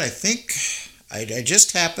know what? I think I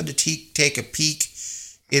just happened to take a peek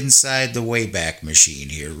inside the Wayback Machine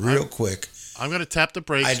here real quick. I'm going to tap the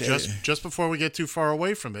brakes just before we get too far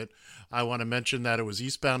away from it. I want to mention that it was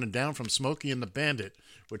Eastbound and Down from Smokey and the Bandit,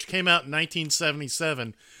 which came out in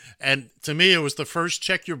 1977. And to me, it was the first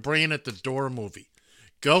check your brain at the door movie.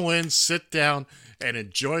 Go in, sit down, and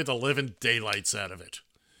enjoy the living daylights out of it.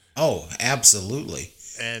 Oh, absolutely.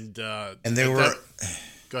 And there were...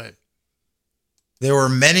 Go ahead. There were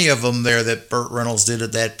many of them there that Burt Reynolds did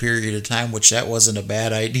at that period of time, which that wasn't a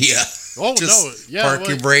bad idea. Oh, just no. Yeah, park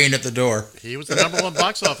your brain at the door. He was the number one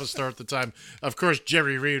box office star at the time. Of course,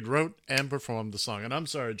 Jerry Reed wrote and performed the song. And I'm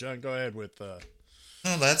sorry, John, go ahead with... Oh,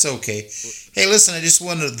 that's okay. Hey, listen, I just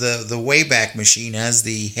wanted the Wayback Machine as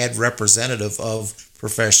the head representative of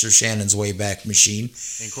Professor Shannon's Wayback Machine.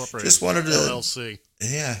 Incorporated. Just wanted to... LLC.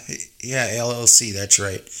 Yeah, LLC, that's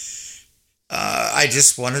right. I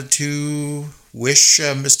just wanted to wish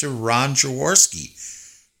Mr. Ron Jaworski,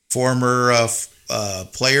 former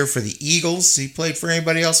player for the Eagles. He played for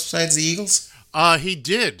anybody else besides the Eagles? He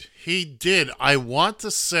did. I want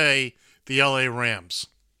to say the LA Rams.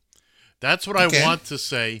 That's what I want to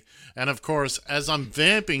say. And of course, as I'm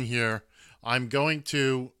vamping here, I'm going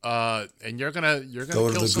to and you're gonna go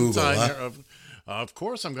kill to some Google, time huh? here. Of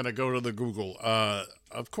course, I'm gonna go to the Google.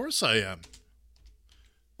 Of course, I am.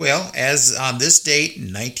 Well, as on this date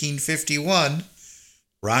in 1951,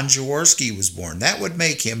 Ron Jaworski was born. That would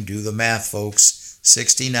make him, do the math, folks,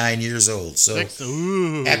 69 years old. So,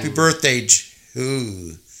 happy birthday.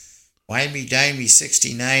 Wine me, dine me,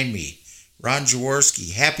 69 me. Ron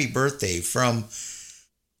Jaworski, happy birthday from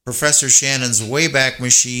Professor Shannon's Wayback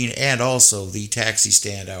Machine and also the Taxi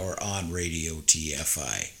Stand Hour on Radio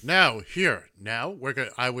TFI. Now,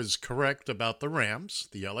 I was correct about the Rams,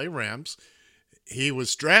 the LA Rams. He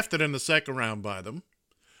was drafted in the second round by them.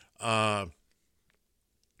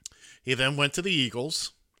 He then went to the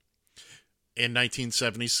Eagles in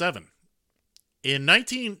 1977. In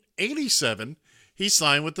 1987, he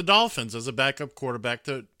signed with the Dolphins as a backup quarterback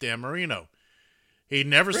to Dan Marino. He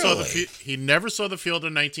never saw the field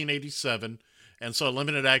in 1987 and saw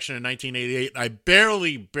limited action in 1988. I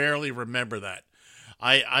barely remember that.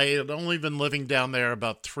 I had only been living down there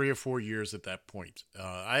about 3 or 4 years at that point.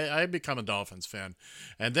 I had become a Dolphins fan.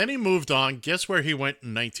 And then he moved on. Guess where he went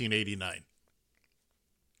in 1989?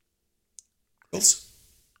 Bills?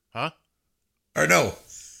 Huh? Or no.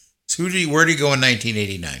 So where did he go in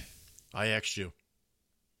 1989? I asked you.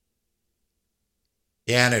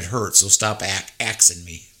 Yeah, and it hurts, so stop axing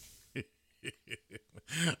me.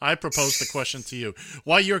 I proposed the question to you.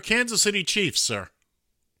 Why, you're Kansas City Chiefs, sir.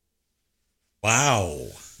 Wow.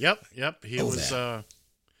 Yep. He was,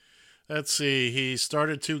 let's see, he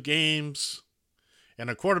started 2 games in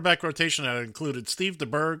a quarterback rotation that included Steve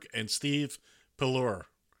DeBerg and Steve Pelluer.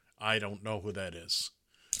 I don't know who that is.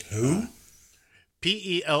 Who?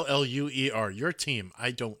 Pelluer. Your team.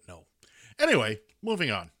 I don't know. Anyway,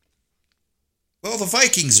 moving on. Well, the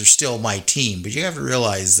Vikings are still my team, but you have to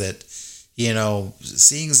realize that,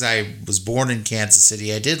 seeing as I was born in Kansas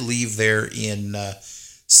City, I did leave there in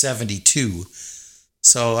 72.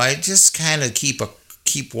 So I just kind of keep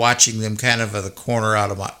watching them kind of at the corner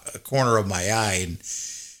of my eye and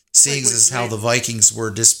seeing as how the Vikings were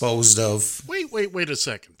disposed of. Wait a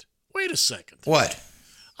second. What?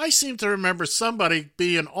 I seem to remember somebody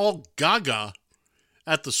being all gaga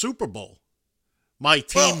at the Super Bowl. My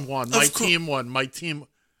team won. My team.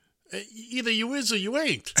 Either you is or you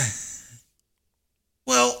ain't.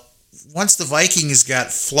 Well, once the Vikings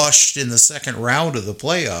got flushed in the second round of the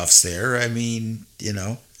playoffs there, I mean, you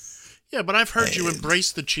know. Yeah, but I've heard you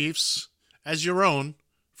embrace the Chiefs as your own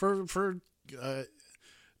for 2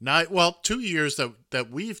 years that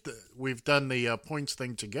we've done the points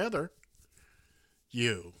thing together.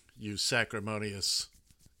 You sacrimonious.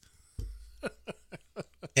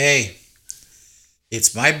 Hey,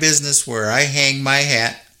 it's my business where I hang my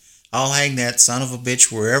hat. I'll hang that son of a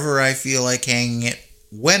bitch wherever I feel like hanging it,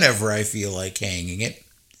 whenever I feel like hanging it.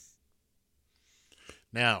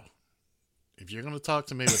 Now, if you're going to talk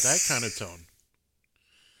to me with that kind of tone,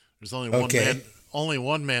 there's only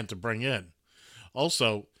one man to bring in.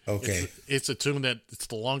 Also, okay, it's a tune that it's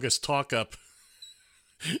the longest talk up.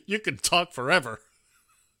 You can talk forever.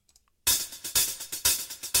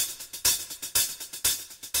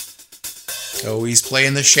 Oh, he's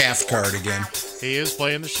playing the Shaft card again. He is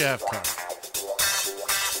playing the Shaft card.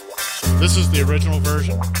 This is the original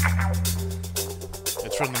version.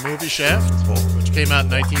 It's from the movie Shaft, which came out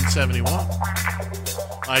in 1971.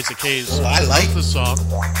 Isaac Hayes wrote the song.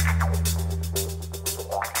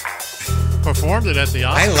 Performed it at the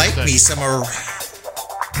Oscars. I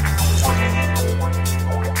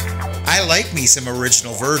like me some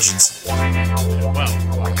original versions. Yeah, well,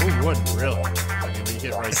 who wouldn't, really? I mean, when you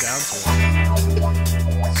get right down to it.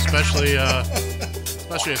 Especially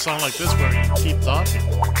a song like this where you keep talking.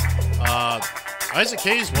 Isaac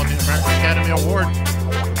Hayes won the American Academy Award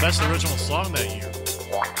for Best Original Song that year.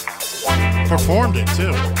 Performed it,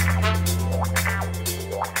 too.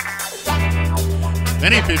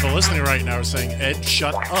 Many people listening right now are saying, Ed,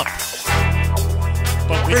 shut up.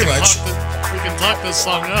 But we can talk this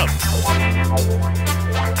song up.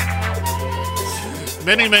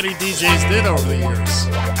 Many DJs did over the years.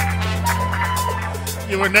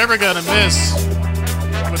 You were never going to miss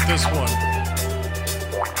with this one.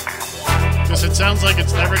 Because it sounds like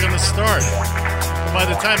it's never going to start. But by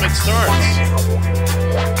the time it starts,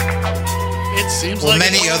 it seems like... Well,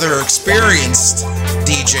 many other experienced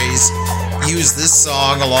DJs use this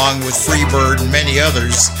song along with Freebird and many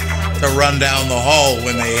others to run down the hall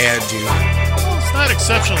when they had to. Well, it's not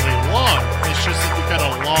exceptionally long. It's just that you've got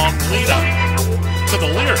a long lead up to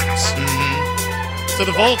the lyrics. To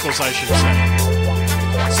the vocals, I should say.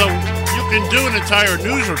 So you can do an entire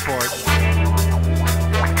news report,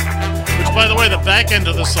 which, by the way, the back end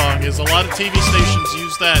of the song is a lot of TV stations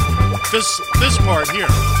use this part here.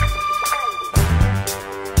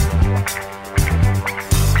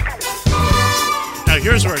 Now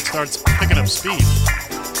here's where it starts picking up speed.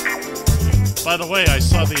 By the way, I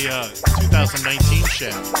saw the 2019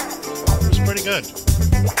 Shaft. It was pretty good.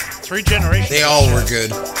 3 generations. They all were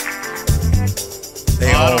good.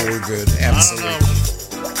 They all were good. Absolutely. I don't know.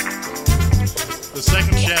 The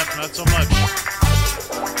second Shaft, not so much.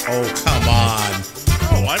 Oh, come on.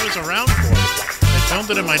 Oh, I was around for it. They filmed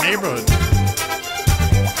it in my neighborhood.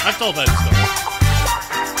 I've told that story.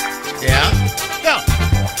 Yeah? Yeah.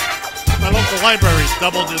 My local library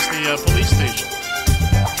doubled as the police station.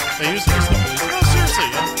 They used it as the police. No, seriously.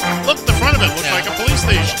 Look, the front of it looked like a police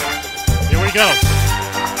station. Here we go.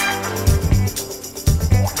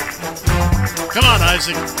 Come on,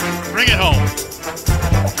 Isaac. Bring it home.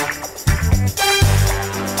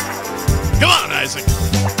 Come on, Isaac.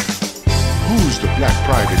 Who's the black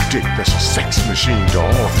private dick that's a sex machine to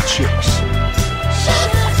all the chicks?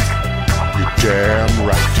 You're damn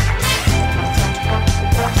right.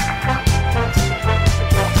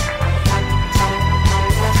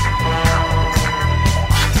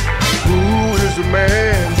 Who is the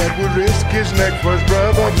man that would risk his neck for his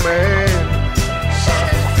brother, man?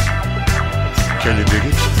 Can you dig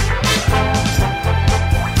it?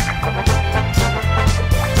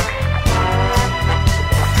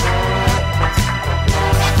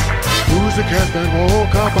 Who's the cat that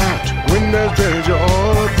walk about when there's danger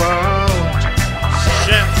all about?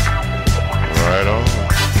 Shaft. Right on.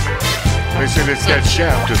 They say that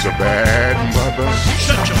Shaft is a bad mother.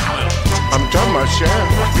 Shut your mouth. I'm talking about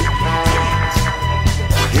Shaft.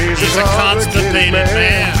 He's a constipated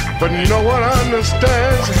man. But no one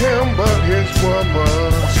understands him but his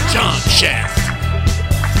woman. John Shaft.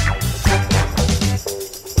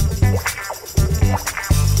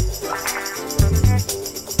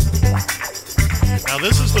 Now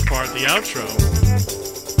this is the part, the outro,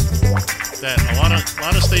 that a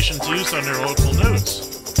lot of stations use on their local news.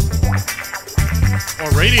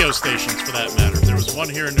 Or radio stations, for that matter. There was one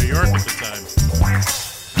here in New York at the time.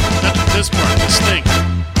 This part, this thing.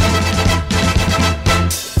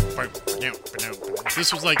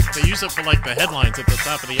 This was like, they use it for like the headlines at the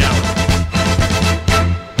top of the hour.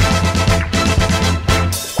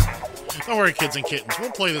 Don't worry, kids and kittens.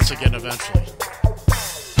 We'll play this again eventually.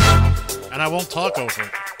 And I won't talk over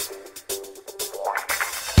it.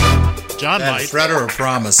 John that might. Threat or a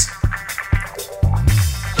promise?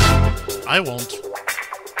 I won't.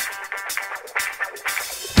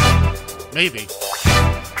 Maybe.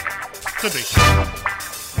 Could be.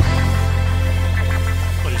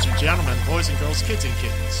 Ladies and gentlemen, boys and girls, kids and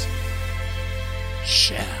kittens.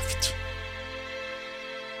 Shaft.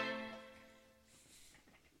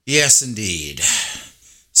 Yes, indeed.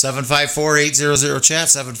 754-800-CHAT,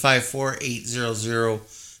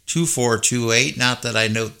 754-800-2428. Not that I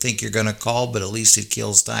think you're going to call, but at least it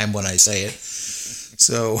kills time when I say it.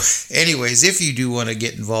 So, anyways, if you do want to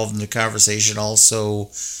get involved in the conversation, also,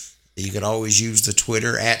 you can always use the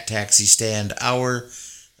Twitter at Taxi Stand Hour.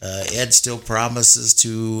 Ed still promises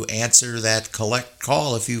to answer that collect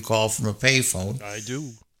call if you call from a payphone. I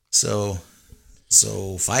do. So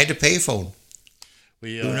find a payphone.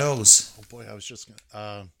 Who knows? Oh boy, I was just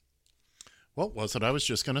what was it I was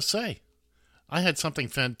just going to say? I had something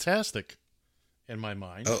fantastic in my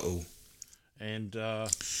mind. Uh-oh. And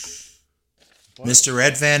Mr.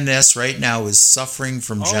 Ed Van Ness right now is suffering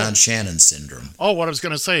from John Shannon syndrome. Oh, what I was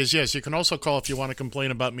going to say is, yes, you can also call if you want to complain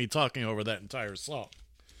about me talking over that entire song,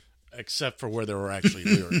 except for where there were actually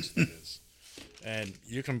lyrics, that is. And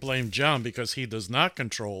you can blame John because he does not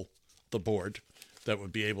control the board that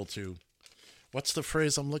would be able to... What's the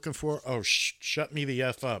phrase I'm looking for? Oh, shut me the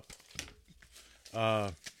F up.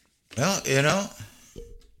 Well,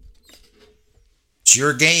 it's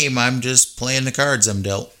your game. I'm just playing the cards I'm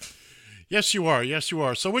dealt. Yes, you are. Yes, you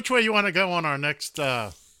are. So which way you want to go on our next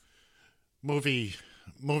movie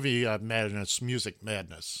madness, music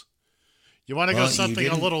madness? You want to go something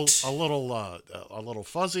a little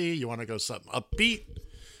fuzzy? You want to go something upbeat?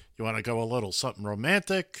 You want to go a little something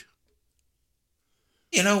romantic?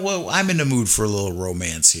 You know what? I'm in the mood for a little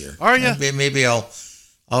romance here. Are you? Maybe I'll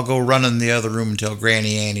go run in the other room and tell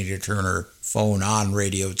Granny Annie to turn her phone on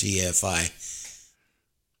Radio TFI.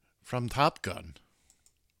 From Top Gun.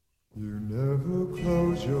 You never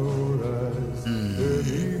close your eyes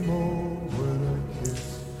anymore when I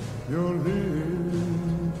kiss your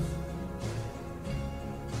lips.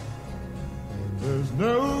 And there's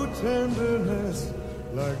no tenderness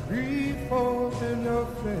like before in your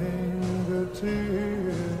fingertips.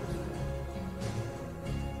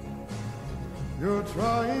 You're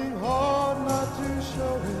trying hard not to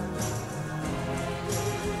show it,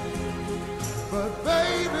 but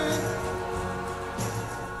baby,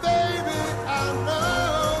 I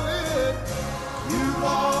know it. You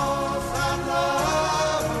lost that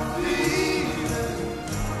love and feeling.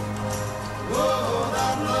 Oh,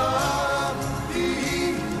 that love and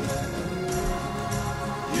feeling.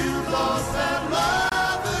 You lost that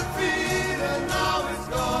love and feeling. Now it's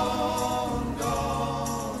gone,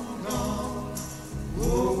 gone, gone.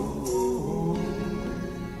 Oh.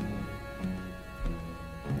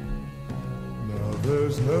 Now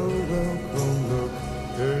there's no welcome look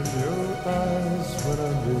in your eyes when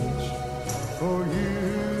I reach for you.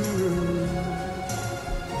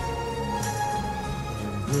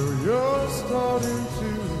 Girl, you're starting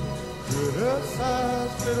to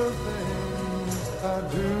criticize little things I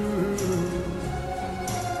do.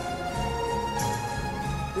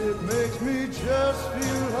 It makes me just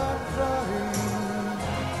feel like crying.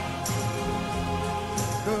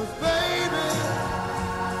 'Cause baby,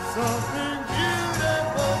 something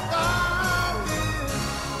beautiful about it.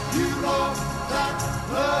 You lost that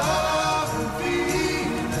love and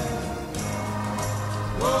feeling.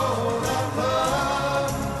 Oh, that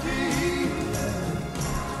love and feeling.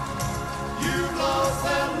 You lost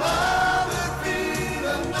that love and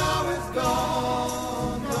feeling. Now it's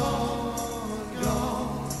gone, gone, gone.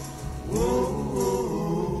 Whoa,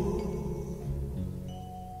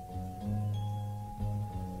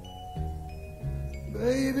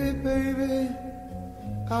 baby, baby,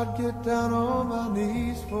 I'd get down on my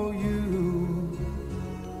knees for you.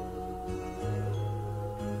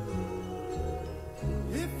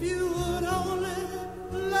 If you would only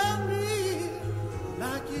love me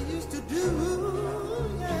like you used to do,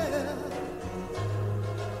 yeah.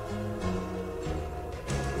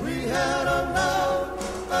 We had a love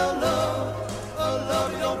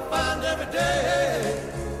you don't find every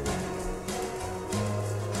day.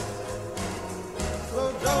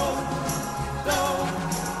 So don't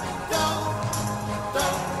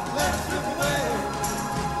let your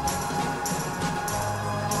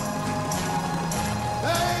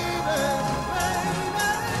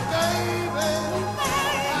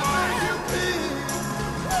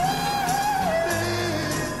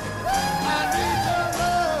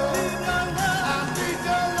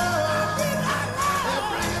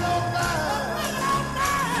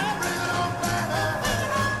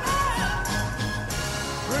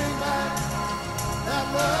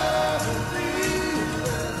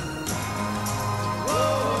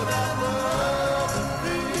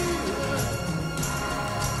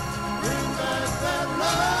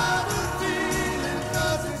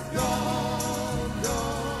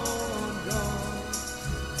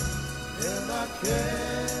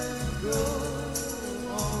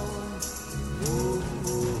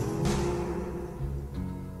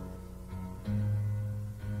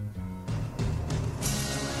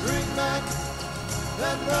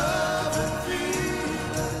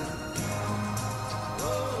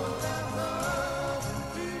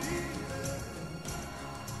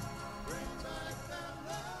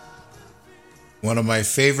One of my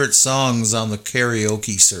favorite songs on the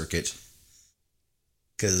karaoke circuit.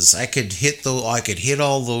 Because I could hit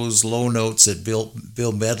all those low notes that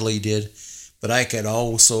Bill Medley did, but I could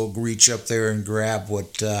also reach up there and grab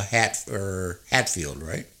what Hatfield,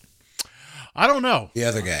 right? I don't know. The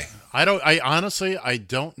other guy. I honestly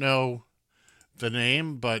don't know the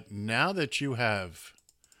name, but now that you have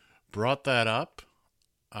brought that up,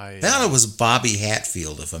 I thought it was Bobby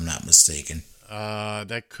Hatfield, if I'm not mistaken.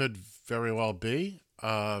 That could very well be.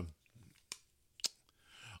 Oh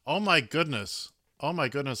my goodness,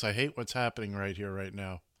 I hate what's happening right here, right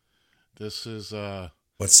now. This is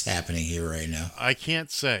what's happening here right now. I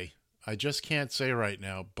can't say. I just can't say right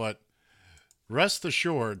now. But rest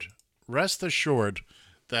assured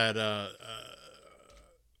that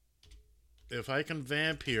if I can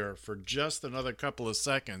vamp here for just another couple of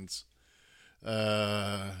seconds,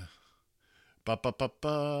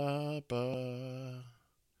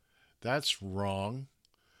 that's wrong.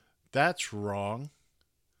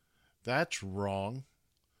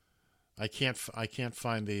 I can't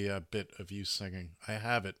find the bit of you singing. I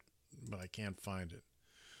have it, but I can't find it.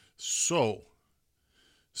 So.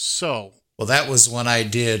 Well, that was when I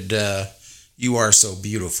did "You Are So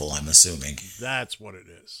Beautiful." I'm assuming that's what it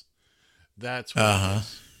is. That's what it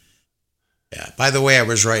is. Yeah. By the way, I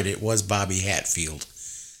was right. It was Bobby Hatfield.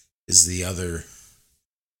 Is the other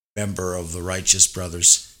member of the Righteous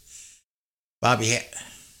Brothers.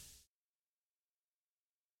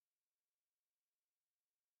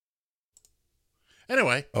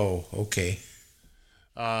 Anyway. Oh, okay.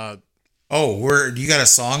 You got a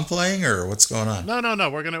song playing, or what's going on? No.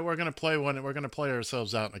 We're gonna play one. We're gonna play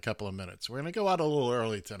ourselves out in a couple of minutes. We're gonna go out a little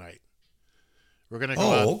early tonight. We're gonna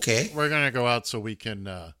go out. Okay. We're gonna go out so we can.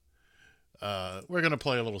 We're gonna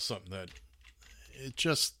play a little something that it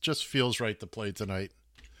just feels right to play tonight.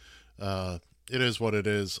 It is what it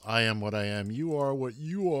is. I am what I am. You are what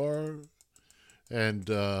you are, and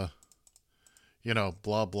blah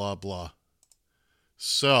blah blah.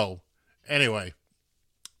 So, anyway,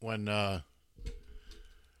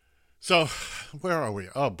 so where are we?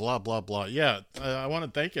 Oh, blah, blah, blah. Yeah, I want to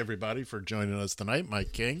thank everybody for joining us tonight,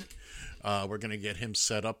 Mike King. We're going to get him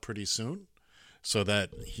set up pretty soon so that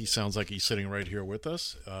he sounds like he's sitting right here with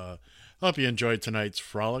us. I hope you enjoyed tonight's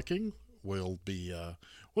frolicking. We'll be on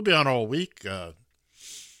all week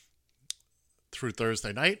through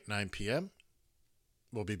Thursday night, 9 p.m.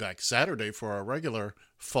 We'll be back Saturday for our regular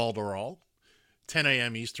Falderall. 10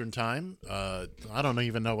 a.m. Eastern time. I don't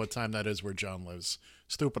even know what time that is where John lives.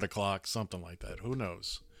 Stupid o'clock, something like that. Who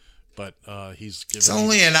knows? But he's giving. It's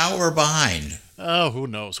only an hour behind. Oh, who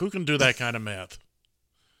knows? Who can do that kind of math?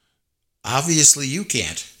 Obviously, you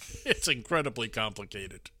can't. It's incredibly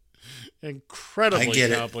complicated. Incredibly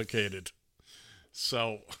complicated.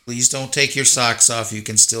 So please don't take your socks off. You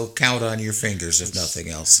can still count on your fingers, if nothing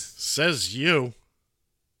else. Says you.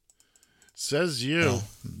 Well,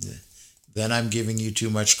 then I'm giving you too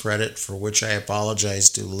much credit, for which I apologize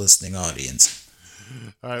to the listening audience.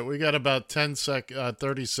 All right, we got about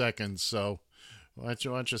 30 seconds, so why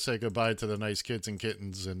don't you say goodbye to the nice kids and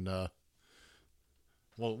kittens, and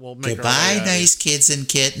we'll make goodbye, nice kids and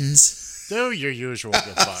kittens. Do your usual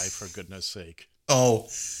goodbye, for goodness sake. Oh,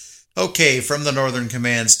 okay. From the Northern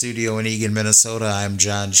Command Studio in Eagan, Minnesota, I'm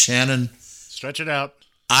John Shannon. Stretch it out.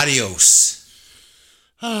 Adios.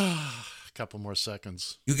 Couple more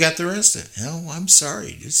seconds. You got the rest of it. Oh, I'm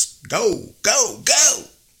sorry. Just go.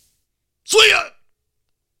 See ya!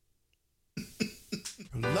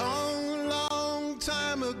 Long, long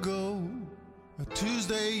time ago, a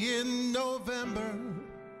Tuesday in November,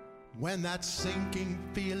 when that sinking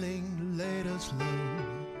feeling laid us low,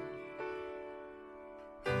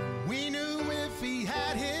 we knew if he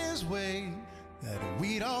had his way that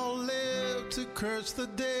we'd all live to curse the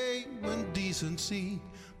day when decency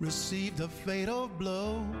received a fatal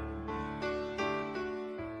blow.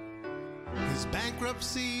 His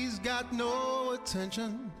bankruptcy's got no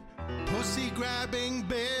attention, pussy grabbing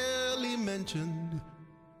barely mentioned,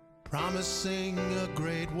 promising a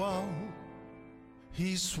great wall.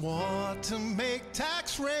 He swore to make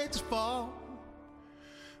tax rates fall.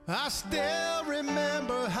 I still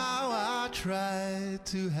remember how I tried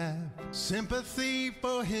to have sympathy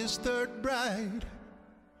for his third bride,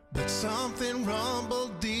 but something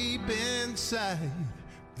rumbled deep inside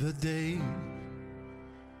the day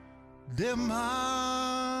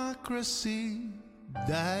democracy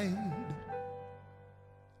died.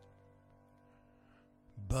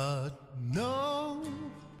 But no,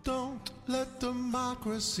 don't let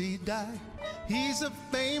democracy die. He's a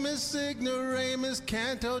famous ignoramus,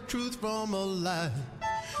 can't tell truth from a lie.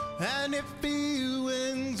 And if he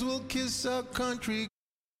wins, we'll kiss our country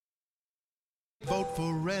Vote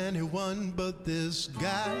for anyone but this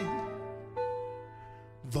guy.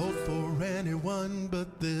 Vote for anyone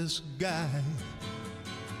but this guy.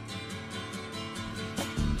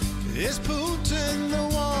 Is Putin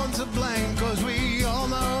the one to blame? 'Cause we all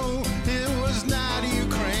know it was not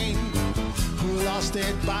Ukraine who lost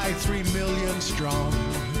it by 3 million strong.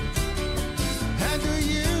 And do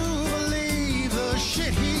you believe the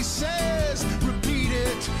shit he says?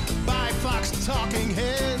 Repeated by Fox talking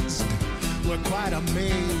heads. We're quite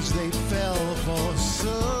amazed they fell for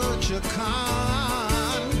such a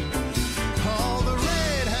con. All the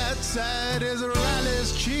red hats at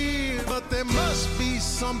Israelis cheer, but there must be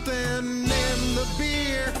something in the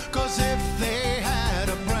beer. 'Cause if they had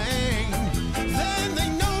a brain, then they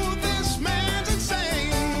know this man's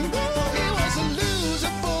insane. He was a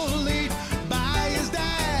loser bullied by his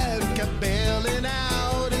dad, kept bailing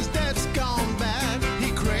out, his debt's gone bad. He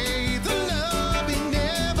craved the love he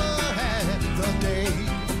never had the day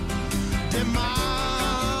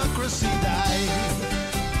democracy died.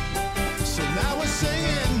 So now we're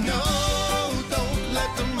saying no, don't let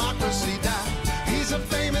democracy die. He's a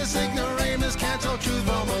famous ignoramus, can't tell truth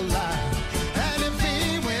from a lie. And if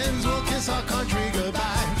he wins, we'll kiss our country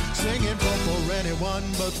goodbye. Singing vote for anyone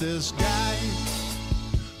but this guy.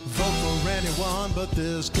 Vote for anyone but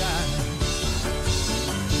this guy.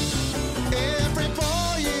 Every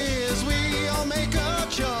 4 years we all make a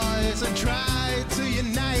choice and try to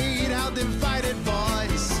unite our divided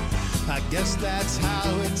voice. I guess that's how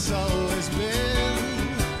it's always been.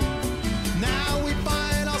 Now we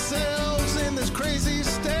find ourselves in this crazy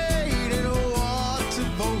state, in a war to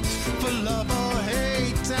vote for love or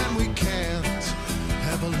hate, and we can't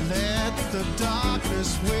ever let the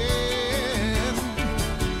darkness win.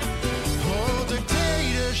 Oh,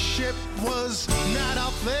 dictatorship was not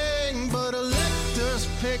our thing, but electors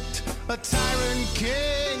picked a tyrant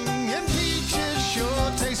king, and peaches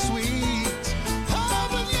sure taste sweet. Oh,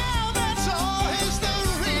 but now that's all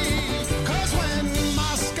history. 'Cause when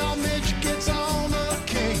Moscow Mitch gets on the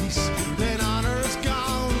case, then honor's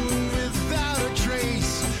gone without a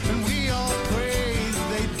trace, and we all pray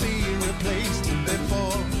they'd be replaced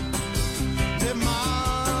before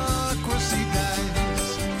democracy dies.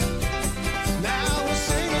 Now we're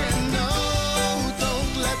singing no,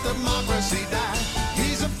 don't let democracy die.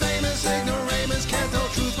 He's a famous ignoramus, can't tell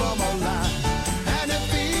truth from a lie. And if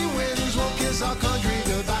he wins, we'll kiss our country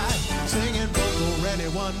goodbye. Singing vote for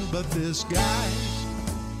anyone but this guy.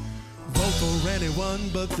 Vote for anyone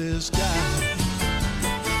but this guy.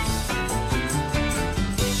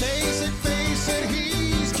 Face it,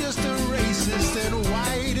 he's just a racist, and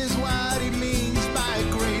white is what he means by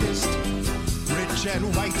greatest. Rich and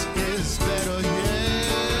white is better,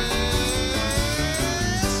 yes.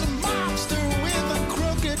 A mobster with a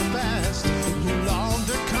crooked past who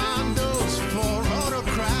laundered condos for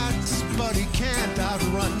autocrats, but he can't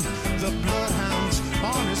outrun the bloodhounds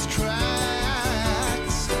on his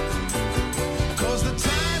tracks. 'Cause the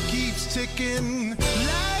time keeps ticking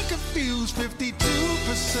like a fuse.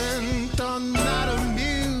 52% are not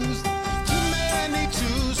amused. Too many to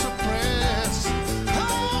suppress.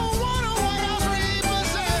 Oh, wonder what else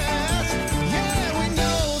repossess. Yeah, we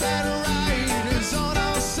know that right is on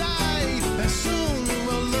our side, and soon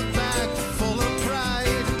we'll look back full of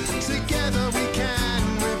pride. Together we can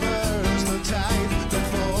reverse the tide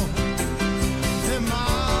before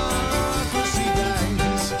democracy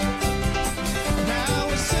dies. Now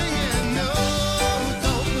we're singing no,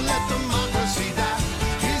 don't let democracy die.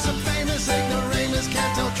 He's a famous ignoramus,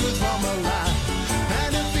 can't tell truth from a lie.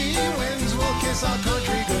 And if he wins, we'll kiss our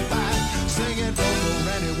country goodbye. Singing vote for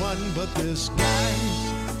anyone but this guy.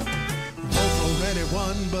 Vote for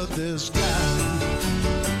anyone but this guy.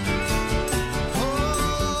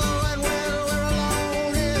 Oh, and when we're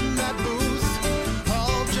alone in that booth,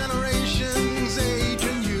 all generations, age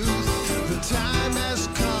and youth, the time has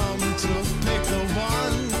come to pick the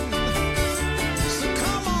one. So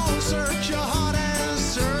come on, search your heart and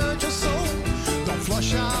search your soul. Don't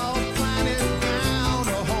flush our planet down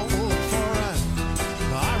a hole for an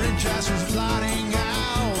orange ass who's blotting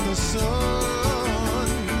out the sun.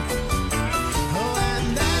 Oh,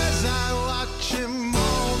 and as I watch him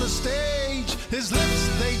on the stage, his lips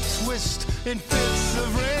they twist in fits of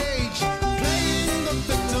rage, playing the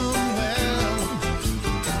victim well.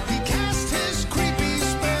 He cast his creepy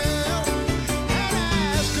spell, and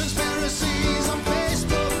as conspiracies on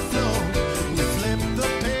Facebook flow, we flip the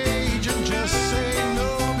page and just say no,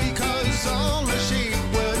 because only she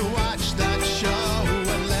would watch that show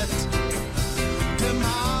and let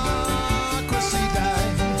democracy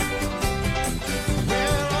die.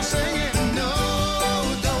 We're all saying no,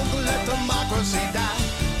 don't let democracy die.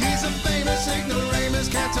 He's a famous ignorant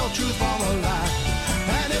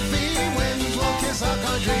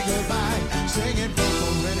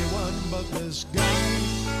this guy.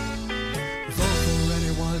 Vote for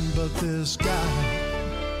anyone but this guy.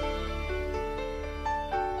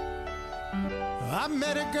 I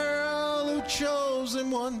met a girl who chose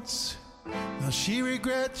him once. Now she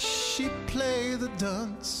regrets she played the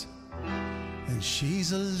dunce, and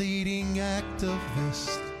she's a leading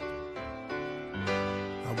activist.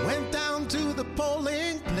 I went down to the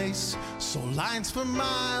polling place, saw lines for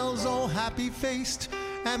miles, all happy-faced,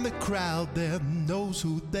 and the crowd there knows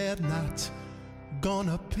who they're not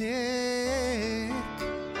gonna pick.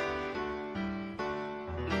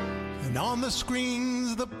 And on the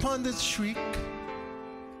screens the pundits shriek,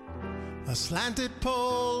 a slanted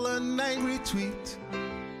poll, an angry tweet,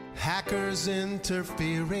 hackers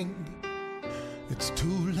interfering. It's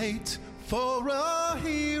too late for a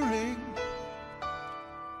hearing.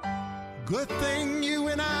 Good thing you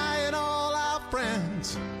and I and all our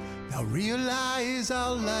friends now realize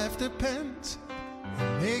our life depends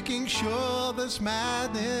on making sure this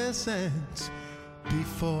madness ends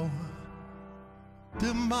before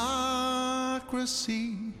democracy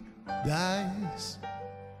dies.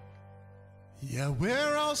 Yeah,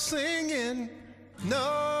 we're all singing,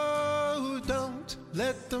 no, don't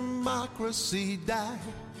let democracy die.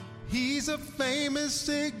 He's a famous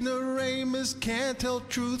ignoramus, can't tell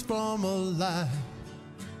truth from a lie.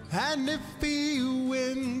 And if he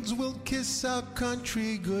wins, we'll kiss our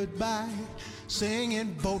country goodbye,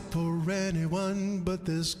 singing, vote for anyone but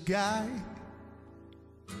this guy.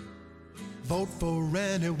 Vote for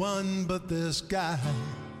anyone but this guy.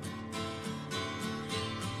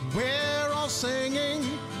 We're all singing,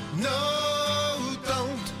 no,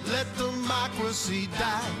 don't let democracy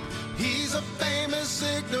die. He's a famous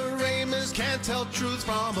ignoramus, can't tell truth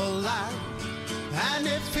from a lie. And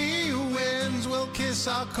if he wins, we'll kiss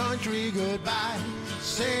our country goodbye,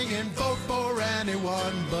 singing, vote for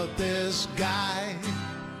anyone but this guy.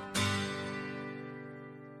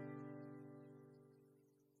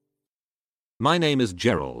 My name is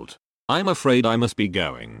Gerald. I'm afraid I must be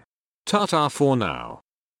going. Ta-ta for now.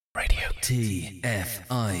 Radio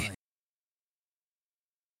TFI.